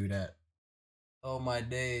that? Oh my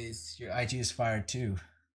days, your IG is fired too.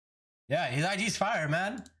 Yeah, his IG's fire,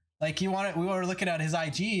 man. Like we were looking at his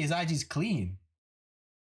IG. His IG's clean.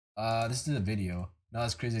 This is a video. Not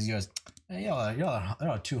as crazy as yours. Hey, y'all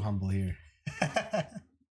are too humble here.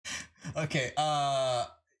 Okay.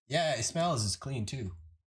 Yeah, it smells is clean too.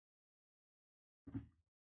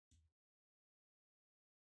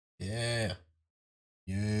 Yeah.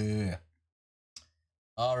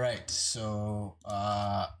 All right. So,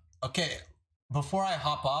 okay. Before I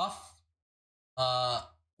hop off,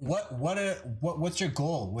 what's your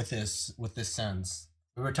goal with this Sense?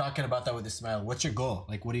 We were talking about that with Ismail. What's your goal?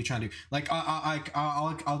 Like, what are you trying to do? Like,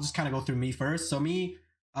 I'll just kind of go through me first. So me,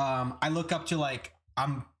 I look up to like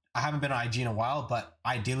I haven't been on IG in a while, but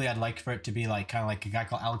ideally I'd like for it to be like kind of like a guy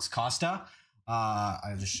called Alex Costa.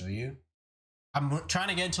 I'll just show you. I'm trying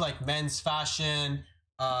to get into like men's fashion,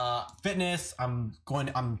 fitness. I'm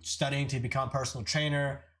studying to become a personal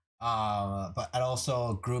trainer, but and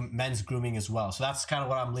also men's grooming as well. So that's kind of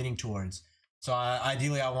what I'm leaning towards. So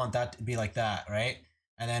ideally, I want that to be like that, right?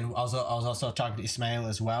 And then I was also talking to Ismail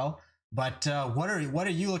as well. But what are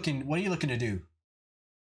you looking to do?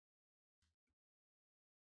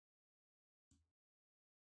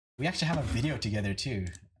 We actually have a video together too.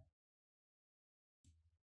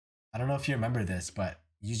 I don't know if you remember this, but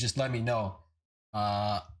you just let me know.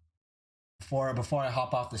 Before I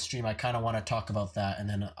hop off the stream, I kind of want to talk about that, and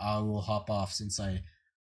then I will hop off since I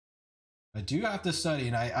do have to study,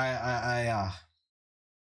 and I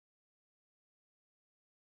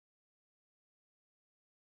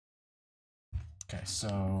okay,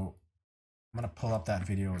 so I'm gonna pull up that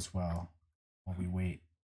video as well while we wait.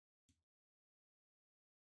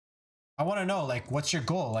 I want to know, like, what's your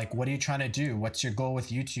goal? Like, what are you trying to do? What's your goal with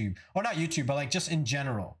YouTube? Or not YouTube, but like just in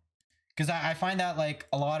general. Because I find that like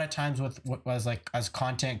a lot of times with what was like as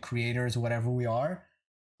content creators, whatever we are,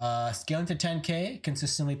 scaling to 10K,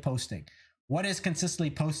 consistently posting. What is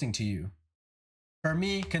consistently posting to you? For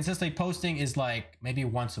me, consistently posting is like maybe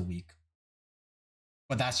once a week.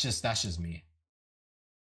 But that's just me.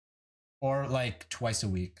 Or like twice a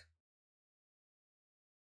week.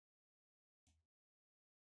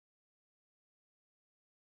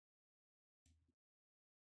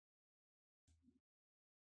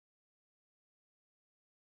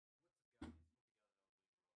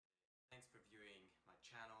 Thanks for viewing my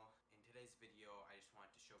channel. In today's video, I just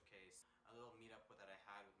wanted to showcase a little meetup that I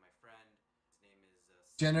had with my friend. His name is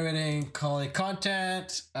Generating quality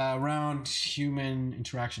content around human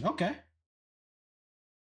interaction. Okay.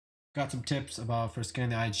 Got some tips about for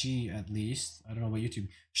scanning the IG at least. I don't know about YouTube.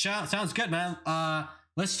 Sounds good, man.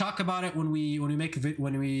 Let's talk about it when we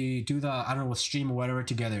do the I don't know stream or whatever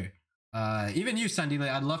together. Even you, Sandile,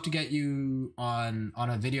 I'd love to get you on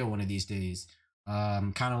a video one of these days.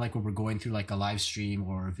 Kind of like when we're going through like a live stream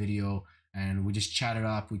or a video, and we just chat it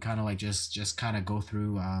up. We kind of like just kind of go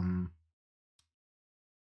through.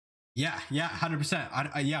 Yeah,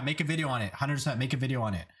 100%. Yeah, make a video on it. 100%, make a video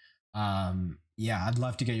on it. Yeah, I'd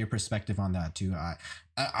love to get your perspective on that too.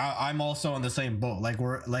 I'm also in the same boat. Like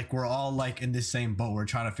we're all like in this same boat. We're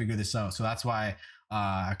trying to figure this out. So that's why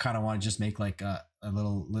I kind of want to just make like a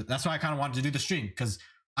little. That's why I kind of wanted to do the stream, because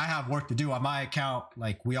I have work to do on my account.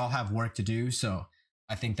 Like we all have work to do. So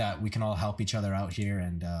I think that we can all help each other out here.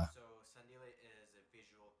 And So Sandile is a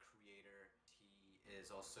visual creator. He is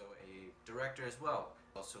also a director as well.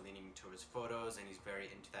 Also leaning towards photos, and he's very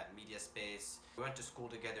into that media space. We went to school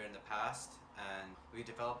together in the past, and we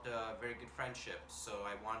developed a very good friendship. So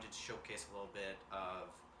I wanted to showcase a little bit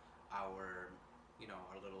of our,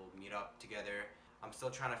 our little meetup together. I'm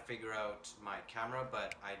still trying to figure out my camera,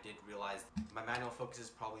 but I did realize my manual focus is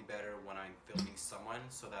probably better when I'm filming someone.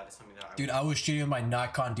 So that is something that dude, I was shooting my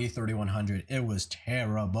Nikon D3100. It was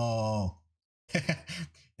terrible.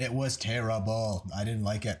 It was terrible. I didn't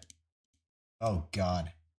like it. Oh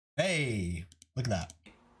God. Hey, look at that.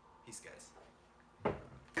 Peace, guys.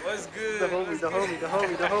 What's good? The homie. Hey,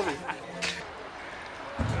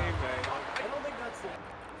 man. I don't think that's it.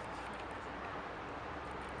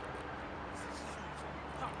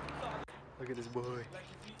 Look at this boy.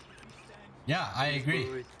 Yeah, I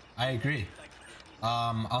agree.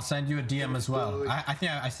 I'll send you a DM as well. I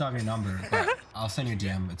think I still have your number, but I'll send you a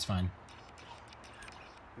DM. It's fine.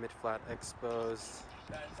 Mid flat exposed.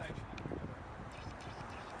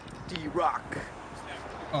 D-Rock.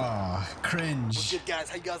 Oh, cringe. What's good, guys?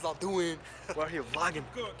 How you guys all doing? We're out here vlogging.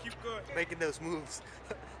 Keep going. Making those moves.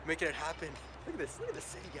 Making it happen. Look at this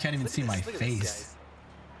city, guys. Can't even Look see at my this, look at face. this,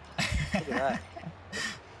 guys. Look at that.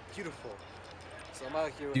 Beautiful. So I'm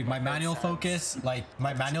out here with Dude, my manual friend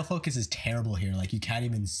focus is terrible here. Like you can't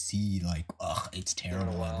even see. Like, ugh, it's Sam.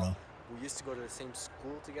 terrible, Been a while. bro. We used to go to the same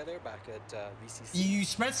school together back at VCC. You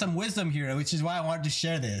spread some wisdom here, which is why I wanted to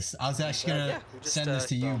share this. I was actually gonna we just, send this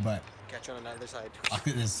to you, but catch you on another side. look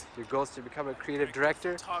at this. Your goal is to become a creative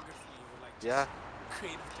director. Photography, or like just Yeah.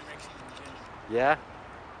 creative direction in general. Yeah.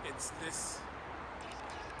 It's this.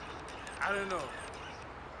 I don't know.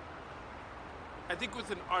 I think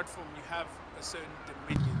with an art form, you have a certain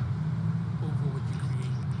dominion over what you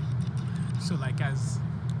create. So, like as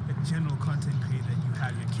a general content creator, you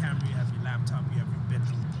have your camera, you have your laptop, you have your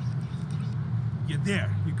bedroom. You're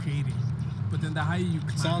there, you're creating. But then the higher you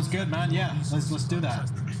climb, Sounds good, man. Yeah, let's do that.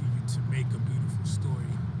 To make a beautiful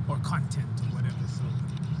story or content or whatever. So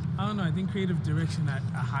I don't know. I think creative direction at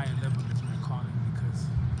a higher level is my calling, because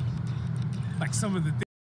like some of the things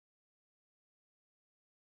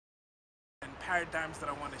and paradigms that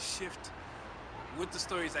I want to shift with the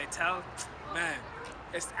stories I tell, man,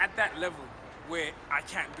 it's at that level where I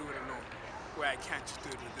can't do it alone, where I can't just do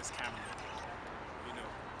it with this camera. You know,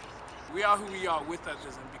 we are who we are with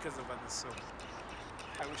others and because of others. So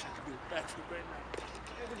I wish I could do a backflip right now.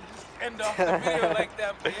 Just end off the video like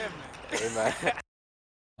that, but yeah, man. Hey, man.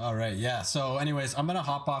 All right, yeah. So anyways, I'm gonna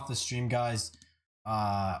hop off the stream, guys.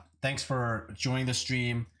 Thanks for joining the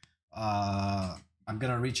stream. I'm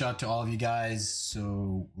gonna reach out to all of you guys,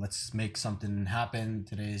 so let's make something happen.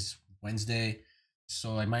 Today's Wednesday,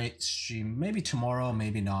 so I might stream maybe tomorrow,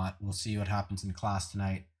 maybe not. We'll see what happens in class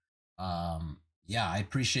tonight. Yeah, I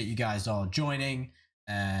appreciate you guys all joining.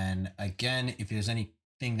 And again, if there's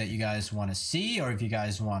anything that you guys want to see, or if you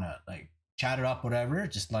guys want to like chat it up, whatever,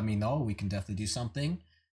 just let me know. We can definitely do something.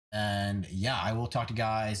 And yeah, I will talk to you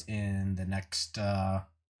guys in the next I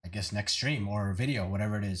guess next stream or video,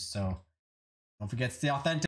 whatever it is. So don't forget to stay authentic.